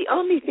 the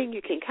only thing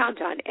you can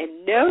count on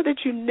and know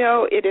that you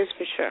know it is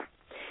for sure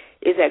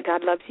is that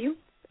God loves you,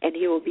 and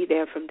he will be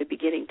there from the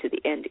beginning to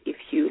the end if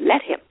you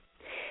let him.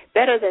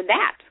 Better than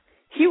that,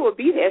 he will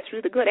be there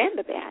through the good and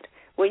the bad.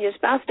 When your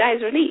spouse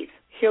dies or leaves,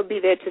 he'll be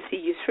there to see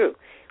you through.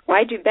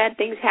 Why do bad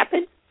things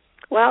happen?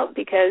 Well,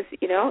 because,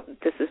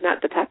 this is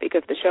not the topic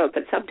of the show,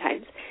 but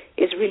sometimes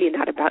it's really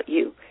not about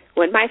you.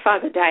 When my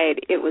father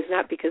died, it was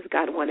not because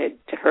God wanted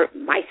to hurt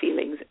my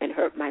feelings and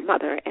hurt my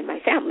mother and my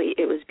family.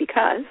 It was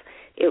because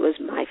it was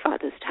my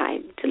father's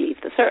time to leave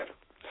this earth.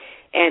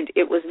 And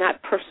it was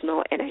not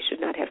personal, and I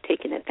should not have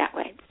taken it that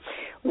way.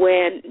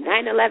 When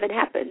 9/11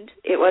 happened,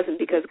 it wasn't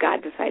because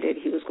God decided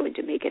he was going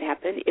to make it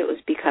happen. It was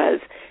because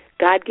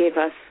God gave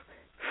us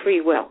free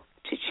will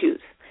to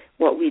choose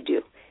what we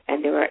do.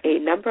 And there were a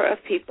number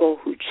of people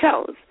who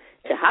chose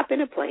to hop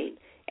in a plane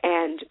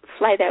and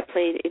fly that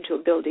plane into a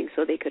building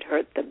so they could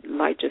hurt the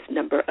largest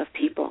number of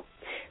people.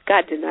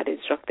 God did not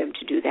instruct them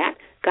to do that.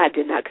 God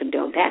did not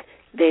condone that.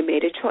 They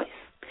made a choice.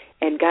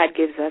 And God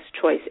gives us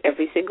choice,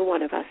 every single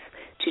one of us,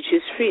 to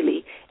choose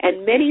freely.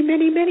 And many,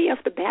 many, many of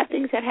the bad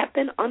things that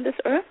happen on this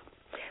earth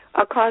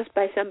are caused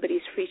by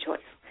somebody's free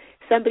choice.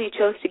 Somebody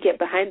chose to get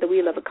behind the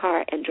wheel of a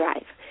car and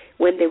drive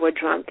when they were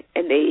drunk,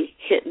 and they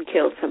hit and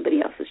killed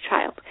somebody else's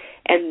child.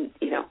 And,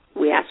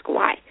 we ask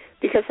why.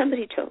 Because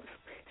somebody chose.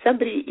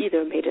 somebody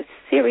either made a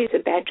series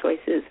of bad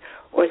choices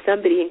or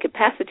somebody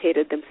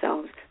incapacitated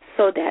themselves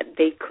so that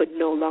they could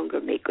no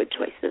longer make good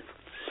choices.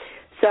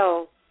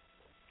 So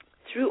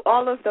through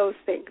all of those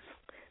things,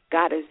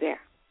 God is there.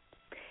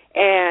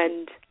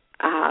 And,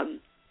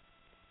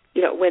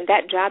 when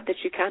that job that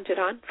you counted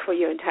on for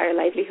your entire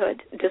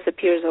livelihood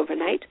disappears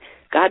overnight,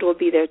 God will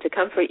be there to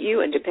comfort you,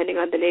 and depending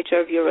on the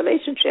nature of your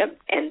relationship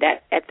and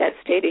that at that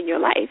state in your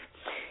life,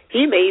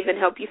 He may even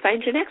help you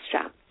find your next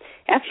job.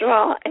 After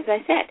all, as I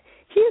said,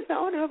 He is the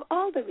owner of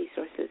all the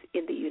resources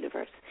in the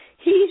universe.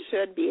 He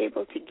should be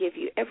able to give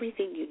you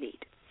everything you need.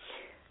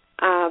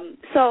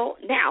 So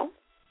now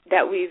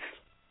that we've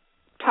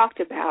talked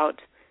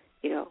about,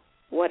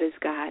 what is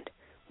God?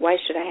 Why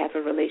should I have a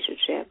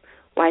relationship?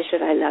 Why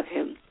should I love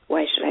Him?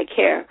 Why should I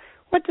care?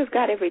 What does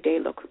God every day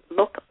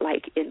look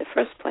like in the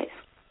first place?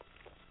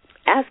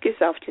 Ask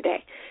yourself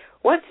today,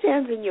 what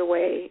stands in your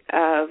way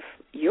of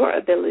your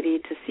ability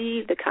to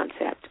see the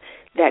concept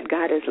that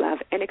God is love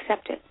and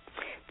accept it?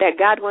 That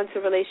God wants a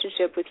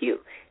relationship with you,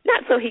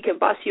 not so He can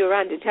boss you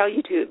around and tell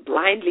you to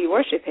blindly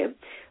worship Him,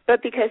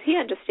 but because He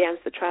understands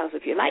the trials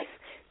of your life,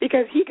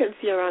 because He can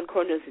see around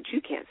corners that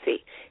you can't see.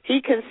 He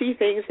can see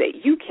things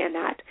that you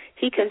cannot.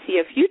 He can see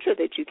a future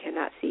that you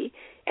cannot see,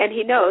 and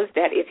He knows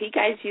that if He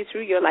guides you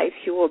through your life,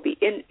 it will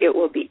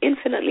be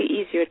infinitely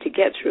easier to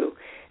get through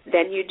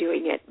than you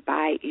doing it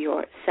by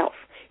yourself.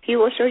 He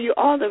will show you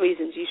all the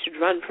reasons you should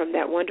run from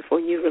that wonderful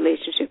new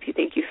relationship you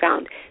think you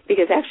found,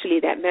 because actually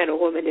that man or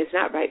woman is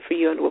not right for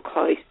you and will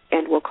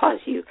cause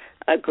you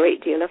a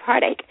great deal of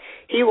heartache.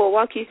 He will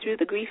walk you through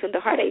the grief and the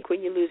heartache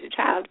when you lose a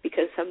child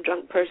because some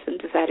drunk person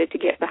decided to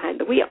get behind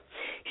the wheel.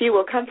 He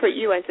will comfort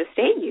you and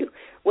sustain you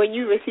when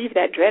you receive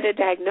that dreaded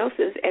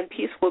diagnosis, and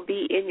peace will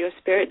be in your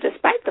spirit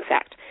despite the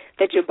fact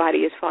that your body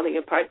is falling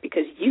apart,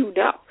 because you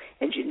know,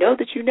 and you know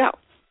that you know,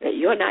 that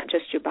you're not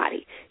just your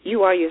body.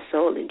 You are your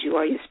soul and you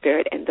are your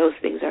spirit, and those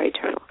things are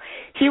eternal.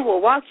 He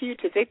will walk you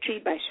to victory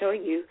by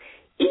showing you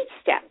each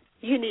step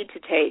you need to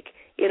take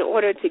in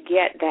order to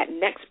get that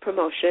next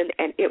promotion,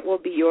 and it will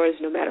be yours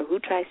no matter who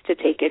tries to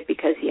take it,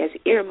 because He has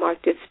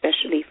earmarked it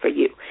specially for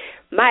you.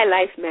 My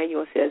life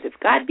manual says, if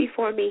God be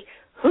for me,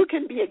 who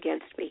can be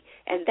against me?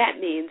 And that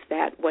means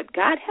that what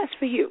God has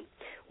for you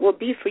will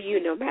be for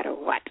you no matter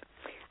what.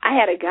 I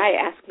had a guy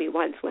ask me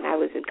once when I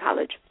was in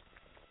college,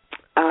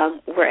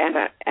 we're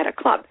at a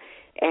club,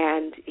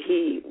 and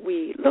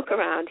we look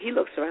around, he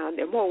looks around,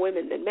 there are more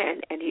women than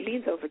men, and he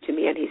leans over to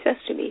me and he says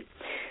to me,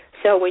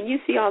 so when you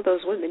see all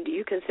those women, do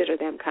you consider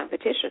them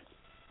competition?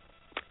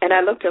 And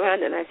I looked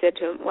around and I said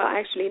to him, well,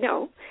 actually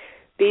no,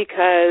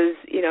 because,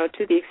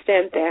 to the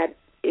extent that,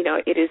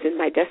 it is in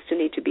my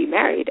destiny to be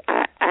married,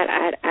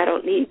 I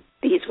don't need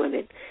these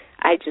women.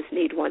 I just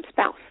need one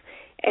spouse.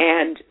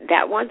 And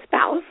that one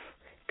spouse,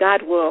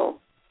 God will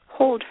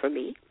hold for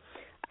me,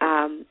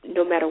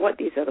 no matter what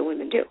these other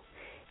women do.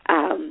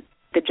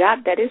 The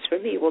job that is for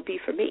me will be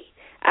for me.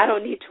 I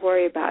don't need to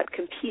worry about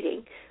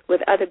competing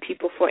with other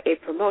people for a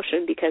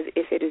promotion, because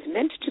if it is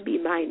meant to be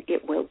mine,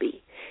 it will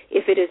be.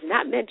 If it is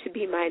not meant to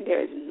be mine,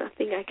 there is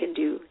nothing I can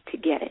do to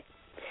get it.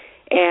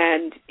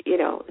 And,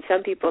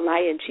 some people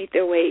lie and cheat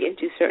their way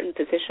into certain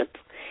positions.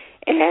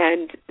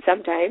 And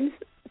sometimes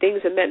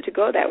things are meant to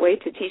go that way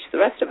to teach the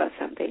rest of us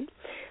something.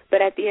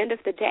 But at the end of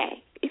the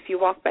day, if you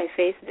walk by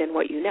faith, then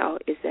what you know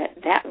is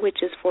that which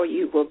is for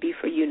you will be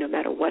for you no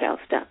matter what else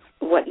does,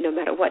 no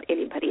matter what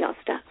anybody else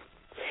does.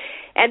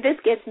 And this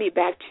gets me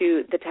back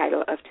to the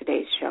title of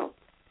today's show.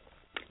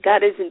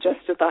 God isn't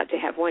just a thought to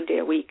have one day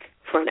a week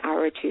for an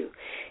hour or two.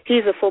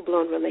 He's a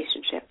full-blown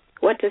relationship.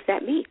 What does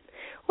that mean?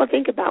 Well,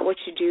 think about what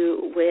you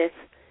do with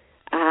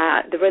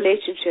the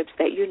relationships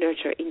that you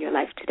nurture in your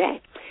life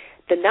today.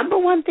 The number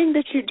one thing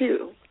that you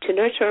do to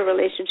nurture a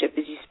relationship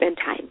is you spend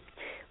time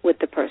with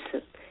the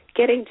person,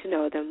 getting to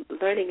know them,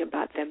 learning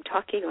about them,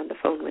 talking on the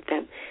phone with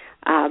them,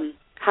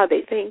 how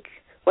they think,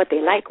 what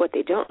they like, what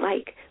they don't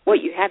like,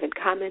 what you have in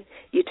common.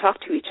 You talk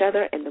to each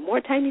other, and the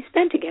more time you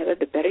spend together,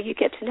 the better you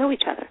get to know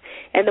each other,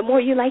 and the more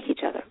you like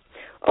each other.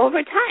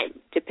 Over time,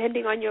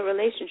 depending on your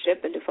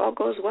relationship, and if all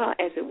goes well,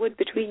 as it would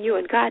between you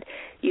and God,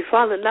 you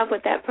fall in love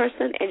with that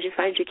person, and you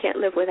find you can't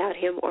live without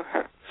him or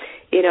her.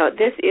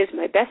 This is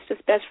my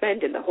bestest best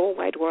friend in the whole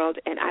wide world,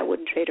 and I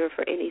wouldn't trade her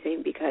for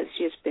anything, because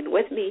she has been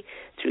with me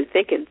through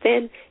thick and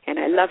thin, and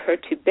I love her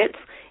to bits,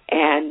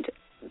 and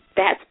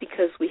that's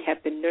because we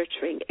have been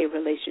nurturing a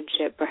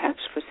relationship perhaps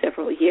for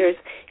several years,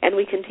 and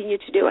we continue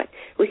to do it.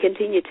 We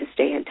continue to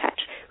stay in touch.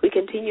 We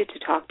continue to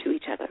talk to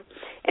each other,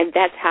 and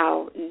that's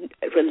how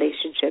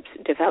relationships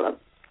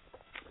develop.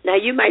 Now,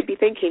 you might be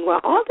thinking,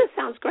 well, all this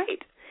sounds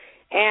great,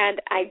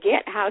 and I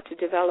get how to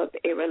develop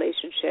a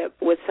relationship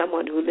with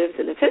someone who lives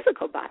in a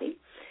physical body,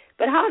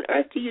 but how on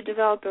earth do you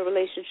develop a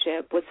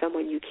relationship with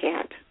someone you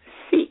can't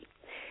see?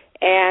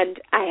 And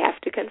I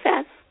have to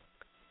confess,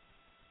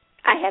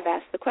 I have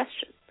asked the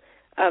question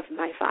of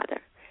my Father,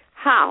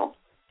 how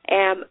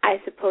am I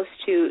supposed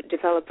to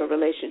develop a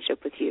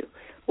relationship with you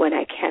when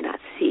I cannot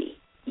see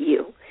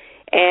you?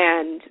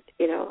 And,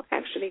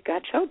 actually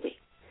God showed me,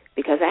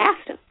 because I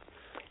asked him.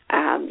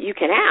 You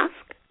can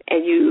ask,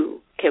 and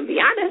you can be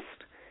honest.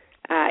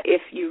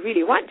 If you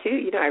really want to,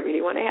 I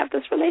really want to have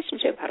this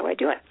relationship. How do I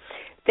do it?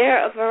 There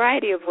are a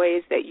variety of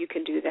ways that you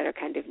can do that are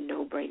kind of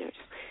no-brainers.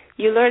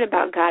 You learn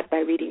about God by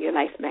reading your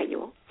life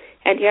manual.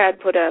 And here I'd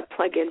put a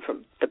plug in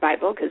from the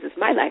Bible because it's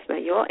my life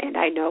manual, and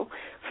I know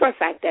for a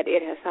fact that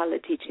it has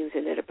solid teachings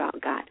in it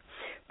about God.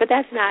 But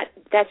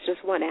that's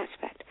just one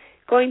aspect.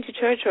 Going to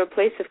church or a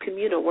place of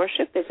communal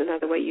worship is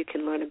another way you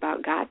can learn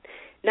about God,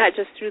 not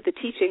just through the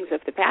teachings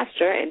of the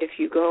pastor, and if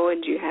you go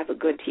and you have a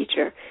good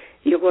teacher,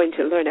 you're going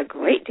to learn a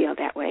great deal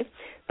that way,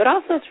 but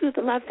also through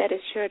the love that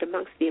is shared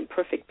amongst the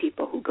imperfect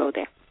people who go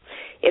there.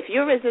 If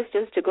your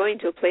resistance to going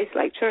to a place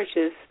like church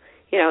is,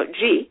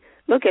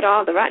 look at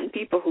all the rotten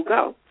people who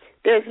go,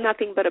 there's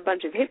nothing but a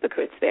bunch of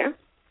hypocrites there.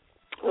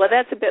 Well,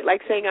 that's a bit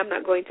like saying I'm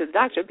not going to the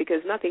doctor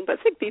because nothing but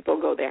sick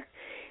people go there.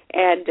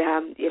 And,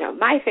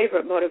 my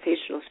favorite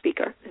motivational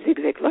speaker, Zig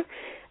Ziglar,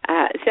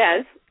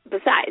 says,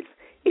 besides,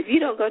 if you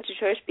don't go to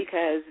church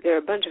because there are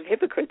a bunch of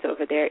hypocrites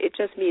over there, it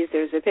just means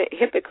there's a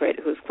hypocrite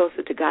who's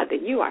closer to God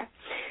than you are.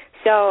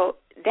 So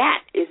that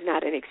is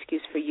not an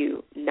excuse for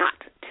you not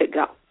to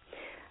go.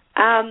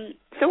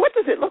 So what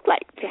does it look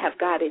like to have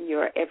God in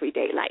your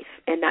everyday life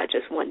and not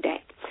just one day?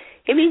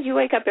 It means you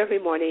wake up every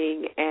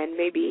morning and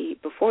maybe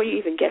before you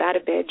even get out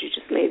of bed, you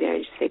just lay there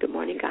and just say, good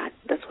morning, God.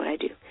 That's what I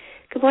do.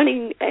 Good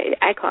morning.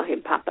 I call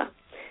him Papa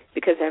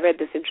because I read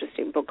this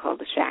interesting book called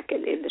The Shack,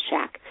 and in The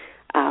Shack,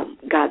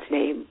 God's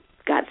name,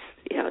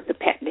 the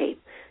pet name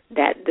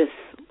that this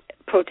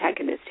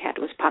protagonist had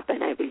was Papa,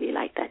 and I really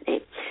like that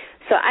name.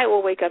 So I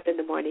will wake up in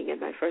the morning, and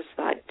my first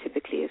thought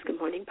typically is, good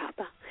morning,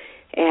 Papa.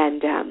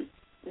 And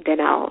then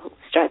I'll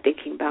start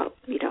thinking about,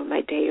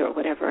 my day or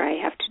whatever I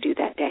have to do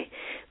that day.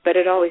 But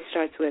it always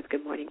starts with,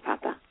 good morning,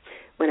 Papa.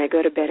 When I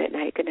go to bed at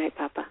night, good night,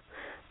 Papa.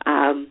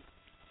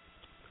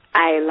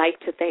 I like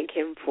to thank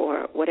him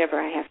for whatever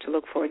I have to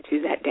look forward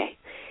to that day.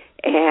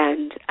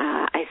 And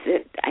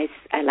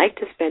I like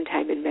to spend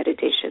time in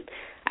meditation.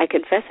 I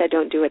confess I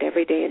don't do it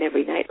every day and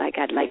every night like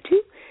I'd like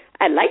to.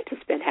 I'd like to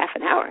spend half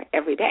an hour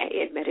every day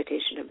in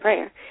meditation and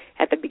prayer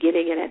at the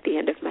beginning and at the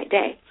end of my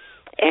day.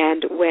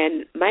 And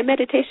when my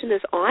meditation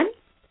is on,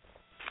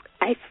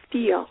 I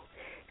feel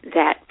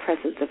that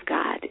presence of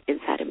God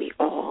inside of me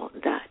all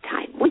the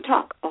time. We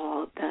talk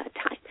all the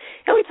time.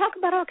 And we talk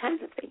about all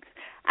kinds of things.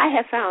 I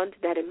have found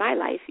that in my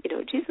life,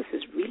 Jesus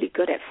is really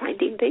good at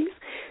finding things.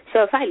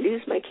 So if I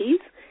lose my keys,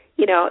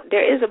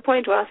 there is a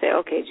point where I'll say,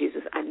 okay,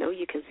 Jesus, I know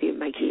you can see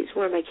my keys.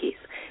 Where are my keys?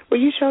 Will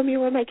you show me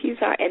where my keys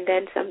are? And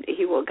then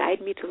he will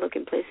guide me to look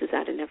in places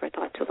I'd have never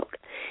thought to look.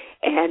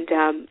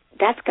 And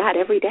that's God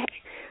every day.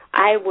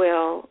 I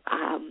will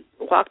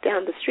walk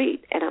down the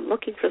street, and I'm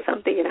looking for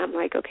something, and I'm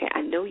like, okay,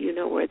 I know you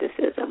know where this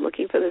is. I'm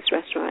looking for this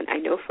restaurant. I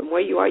know from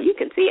where you are, you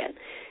can see it.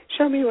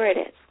 Show me where it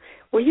is.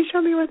 Will you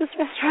show me where this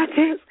restaurant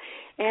is?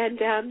 And,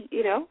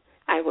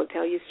 I will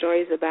tell you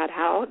stories about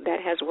how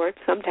that has worked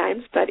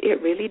sometimes, but it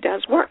really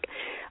does work.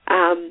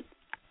 I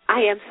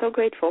am so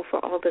grateful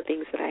for all the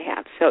things that I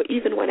have. So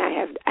even when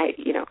I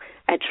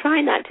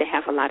try not to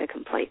have a lot of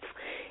complaints.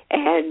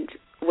 And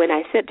when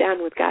I sit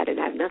down with God and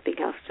I have nothing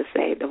else to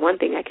say, the one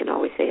thing I can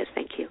always say is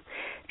thank you.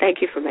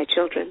 Thank you for my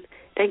children.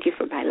 Thank you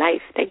for my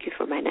life. Thank you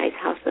for my nice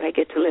house that I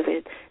get to live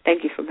in.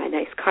 Thank you for my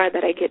nice car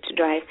that I get to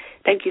drive.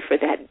 Thank you for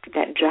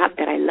that job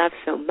that I love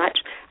so much.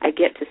 I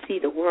get to see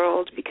the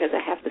world because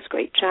I have this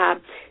great job.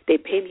 They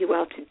pay me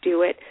well to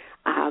do it.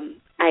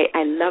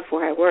 I love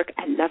where I work.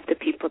 I love the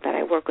people that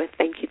I work with.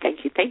 Thank you, thank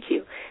you, thank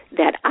you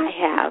that I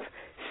have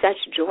such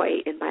joy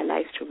in my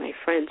life through my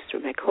friends,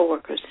 through my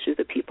coworkers, through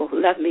the people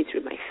who love me,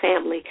 through my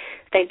family.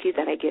 Thank you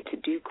that I get to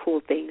do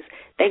cool things.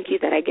 Thank you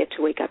that I get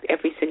to wake up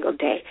every single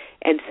day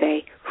and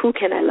say, who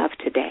can I love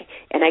today?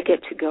 And I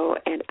get to go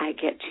and I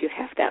get to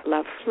have that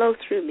love flow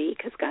through me,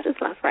 because God is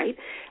love, right?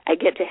 I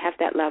get to have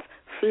that love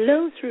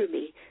flow through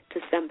me to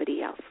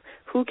somebody else.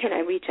 Who can I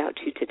reach out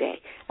to today?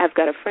 I've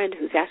got a friend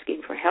who's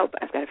asking for help.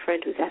 I've got a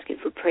friend who's asking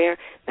for prayer.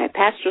 My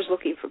pastor's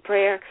looking for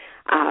prayer.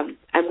 I'm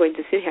going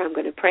to sit here. I'm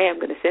going to pray. I'm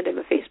going to send him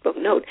a Facebook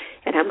note,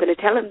 and I'm going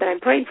to tell him that I'm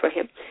praying for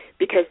him,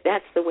 because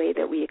that's the way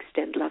that we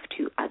extend love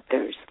to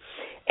others.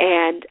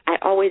 And I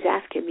always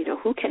ask him,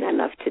 who can I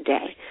love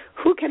today?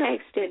 Who can I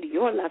extend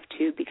your love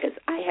to, because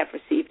I have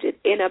received it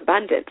in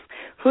abundance?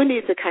 Who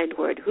needs a kind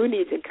word? Who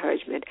needs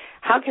encouragement?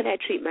 How can I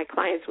treat my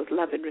clients with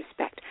love and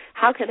respect?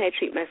 How can I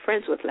treat my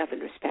friends with love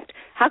and respect?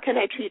 How can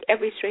I treat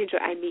every stranger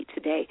I meet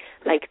today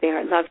like they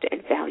are loved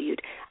and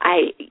valued?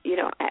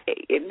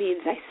 It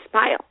means I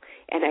smile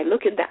and I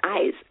look in the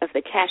eyes of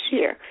the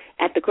cashier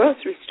at the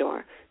grocery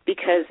store,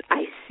 because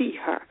I see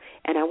her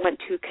and I want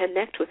to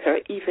connect with her,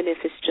 even if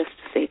it's just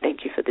to say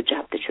thank you for the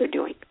job that you're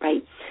doing,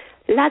 right?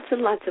 Lots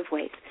and lots of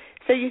ways.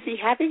 So you see,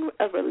 having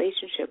a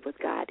relationship with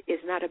God is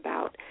not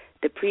about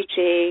the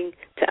preaching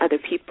to other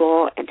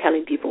people and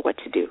telling people what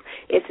to do.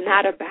 It's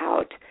not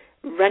about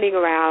running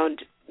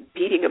around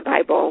beating a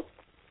Bible.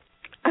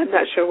 I'm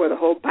not sure where the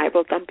whole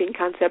Bible thumping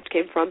concept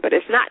came from, but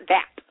it's not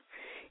that.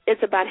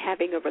 It's about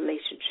having a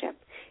relationship.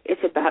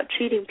 It's about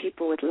treating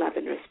people with love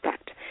and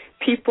respect.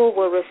 People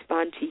will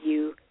respond to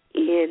you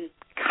in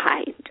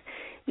kind.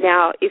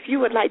 Now, if you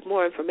would like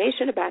more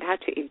information about how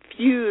to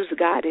infuse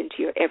God into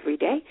your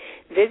everyday,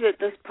 visit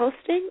this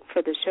posting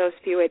for the show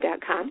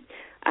Spiwe.com,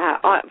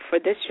 for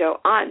this show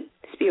on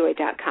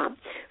Spiwe.com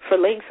for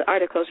links,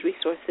 articles,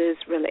 resources,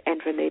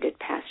 and related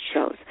past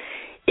shows.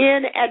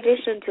 In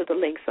addition to the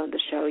links on the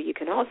show, you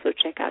can also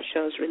check out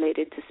shows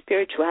related to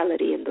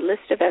spirituality in the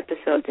list of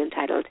episodes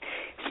entitled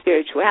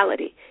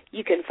Spirituality.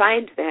 You can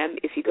find them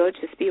if you go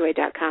to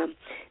Spiwe.com.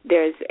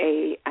 There's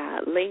a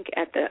link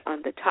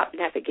on the top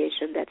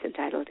navigation that's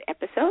entitled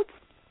Episodes.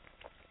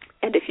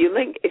 And if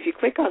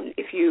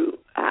you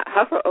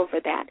hover over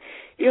that,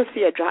 you'll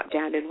see a drop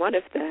down, and one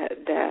of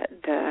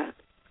the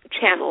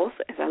channels,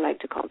 as I like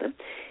to call them,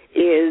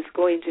 is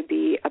going to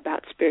be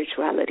about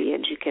spirituality,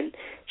 and you can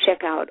check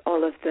out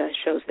all of the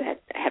shows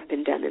that have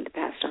been done in the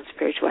past on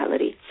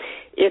spirituality.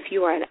 If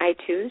you are on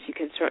iTunes, you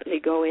can certainly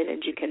go in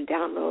and you can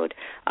download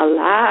a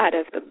lot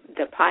of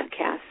the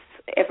podcasts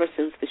ever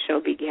since the show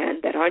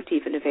began that aren't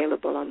even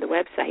available on the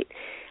website,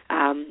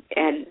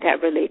 and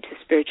that relate to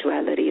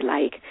spirituality,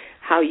 like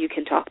how you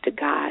can talk to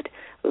God,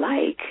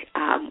 like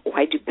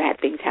why do bad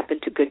things happen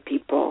to good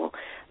people,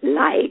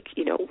 like,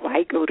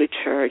 why go to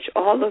church.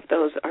 All of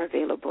those are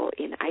available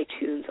in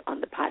iTunes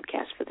on the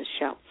podcast for the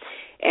show.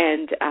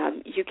 And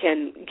you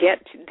can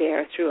get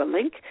there through a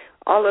link.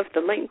 All of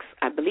the links,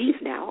 I believe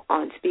now,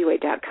 on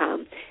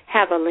Spiwe.com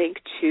have a link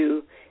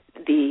to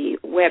the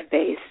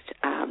web-based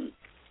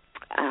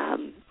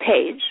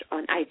page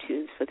on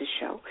iTunes for the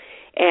show.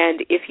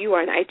 And if you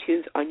are on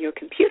iTunes on your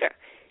computer,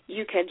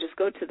 you can just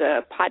go to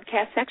the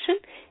podcast section,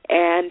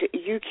 and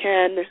you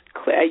can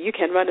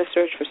run a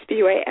search for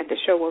Spiwe, and the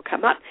show will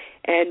come up,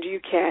 and you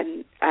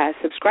can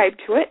subscribe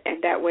to it,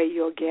 and that way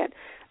you'll get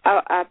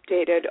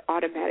updated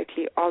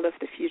automatically all of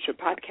the future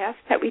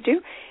podcasts that we do,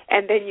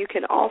 and then you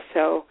can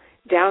also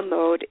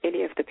download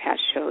any of the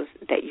past shows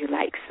that you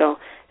like. So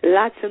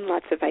lots and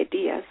lots of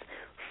ideas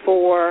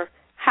for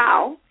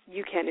how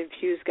you can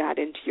infuse God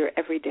into your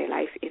everyday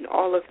life in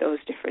all of those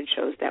different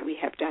shows that we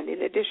have done in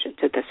addition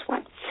to this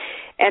one.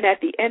 And at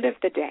the end of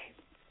the day,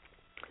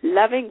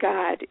 loving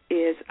God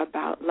is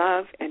about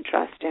love and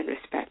trust and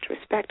respect.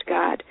 Respect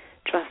God,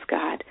 trust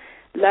God,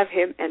 love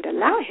Him, and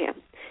allow Him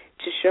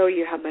to show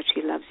you how much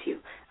He loves you.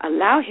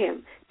 Allow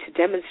Him to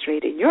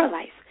demonstrate in your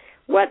life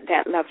what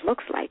that love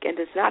looks like. And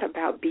it's not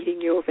about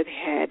beating you over the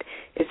head.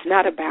 It's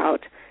not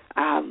about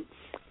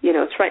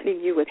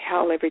threatening you with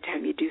hell every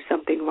time you do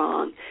something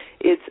wrong.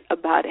 It's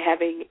about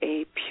having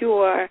a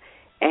pure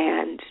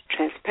and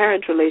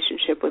transparent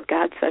relationship with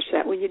God, such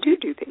that when you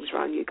do things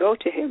wrong, you go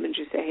to Him and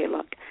you say, hey,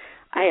 look,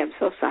 I am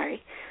so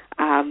sorry.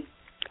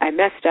 I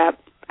messed up.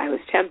 I was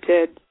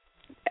tempted.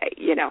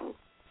 He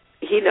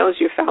knows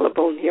you're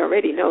fallible, and He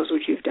already knows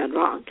what you've done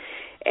wrong.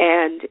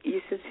 And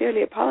you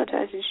sincerely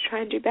apologize, and you try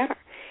and do better.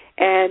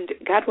 And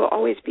God will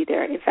always be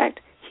there. In fact,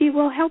 He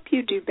will help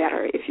you do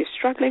better. If you're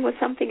struggling with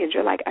something and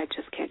you're like, I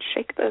just can't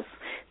shake this.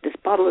 This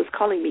bottle is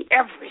calling me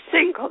every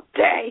single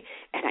day,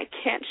 and I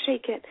can't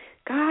shake it.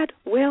 God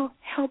will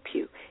help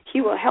you.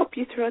 He will help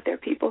you through it. There are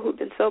people who've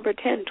been sober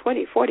 10,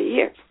 20, 40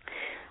 years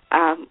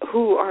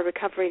who are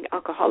recovering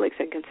alcoholics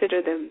and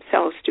consider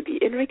themselves to be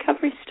in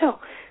recovery still.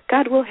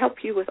 God will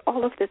help you with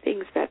all of the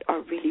things that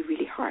are really,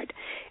 really hard,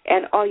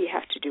 and all you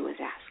have to do is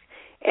ask.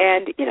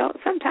 And,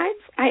 sometimes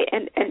I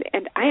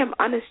am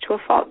honest to a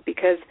fault,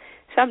 because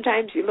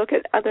sometimes you look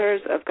at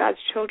others of God's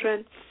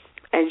children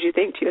and you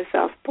think to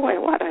yourself, boy,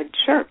 what a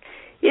jerk.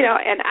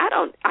 And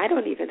I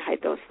don't even hide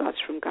those thoughts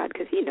from God,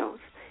 because He knows.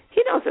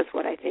 He knows that's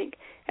what I think.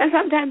 And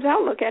sometimes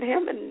I'll look at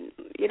Him and,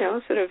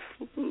 sort of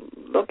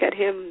look at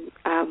Him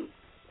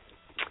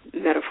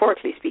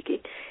metaphorically speaking.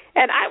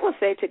 And I will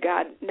say to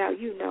God, now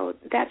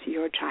that's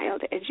your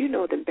child, and you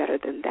know them better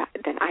than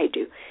I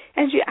do.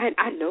 And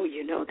I know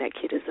that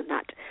kid is a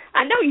nut.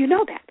 I know you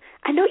know that.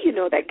 I know you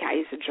know that guy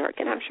is a jerk,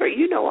 and I'm sure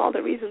you know all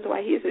the reasons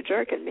why he's a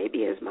jerk, and maybe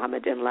his mama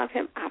didn't love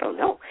him. I don't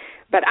know.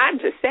 But I'm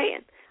just saying,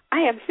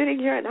 I am sitting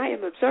here and I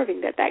am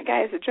observing that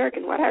guy is a jerk,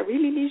 and what I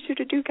really need you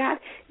to do, God,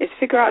 is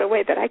figure out a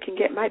way that I can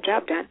get my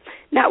job done,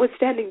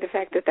 notwithstanding the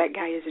fact that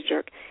guy is a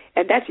jerk,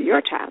 and that's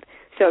your child.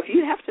 So if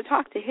you have to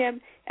talk to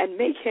him and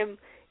make him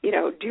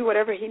do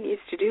whatever he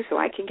needs to do so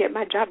I can get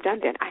my job done,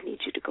 then I need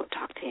you to go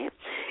talk to him.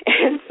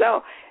 And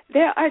so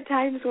there are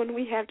times when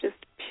we have just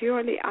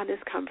purely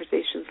honest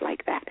conversations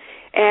like that.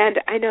 And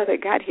I know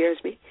that God hears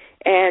me,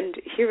 and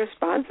He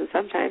responds, and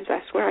sometimes I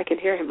swear I can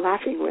hear Him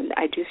laughing when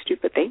I do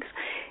stupid things,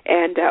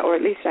 and or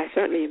at least I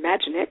certainly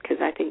imagine it, because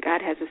I think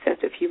God has a sense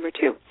of humor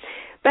too.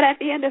 But at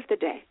the end of the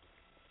day,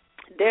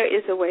 there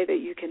is a way that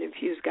you can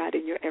infuse God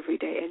in your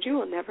everyday, and you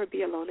will never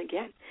be alone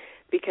again,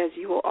 because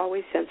you will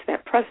always sense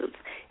that presence.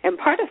 And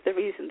part of the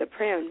reason the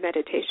prayer and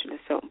meditation is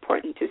so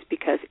important is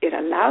because it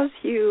allows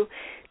you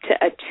to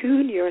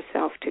attune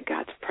yourself to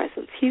God's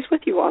presence. He's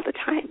with you all the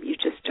time. You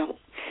just don't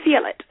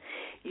feel it.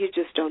 You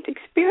just don't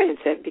experience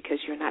it because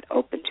you're not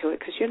open to it,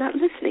 because you're not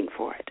listening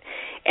for it.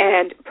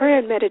 And prayer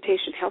and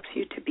meditation helps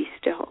you to be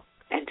still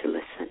and to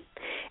listen,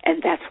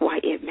 and that's why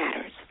it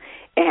matters.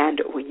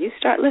 And when you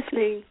start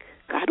listening,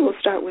 God will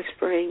start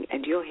whispering,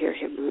 and you'll hear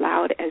him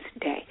loud as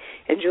day.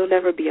 And you'll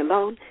never be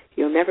alone.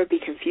 You'll never be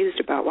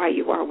confused about why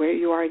you are where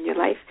you are in your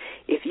life.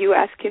 If you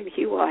ask him,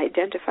 he will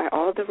identify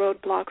all the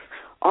roadblocks,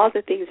 all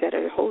the things that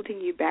are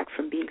holding you back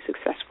from being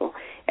successful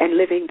and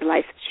living the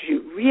life that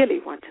you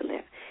really want to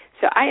live.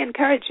 So I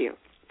encourage you,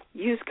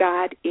 use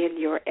God in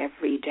your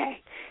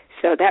everyday.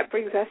 So that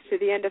brings us to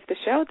the end of the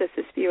show. This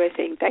is Spiwe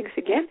saying thanks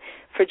again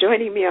for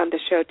joining me on the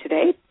show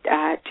today.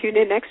 Tune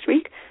in next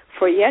week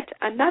for yet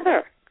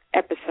another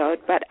episode.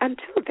 But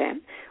until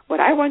then, what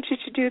I want you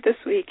to do this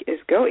week is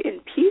go in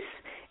peace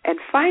and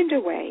find a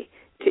way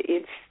to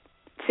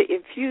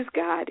infuse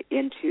God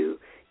into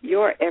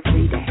your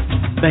everyday.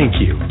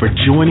 Thank you for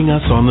joining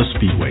us on The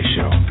Spiwe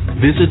Show.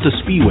 Visit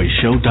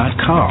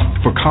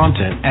thespiweshow.com for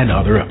content and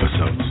other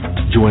episodes.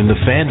 Join the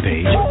fan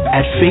page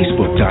at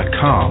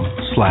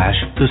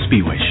facebook.com/The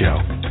Spiwe Show.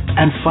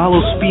 And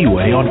follow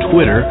Spiwe on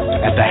Twitter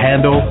at the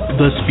handle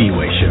The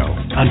Spiwe Show.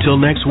 Until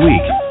next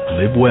week,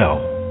 live well,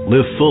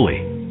 live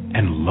fully,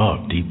 and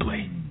love deeply.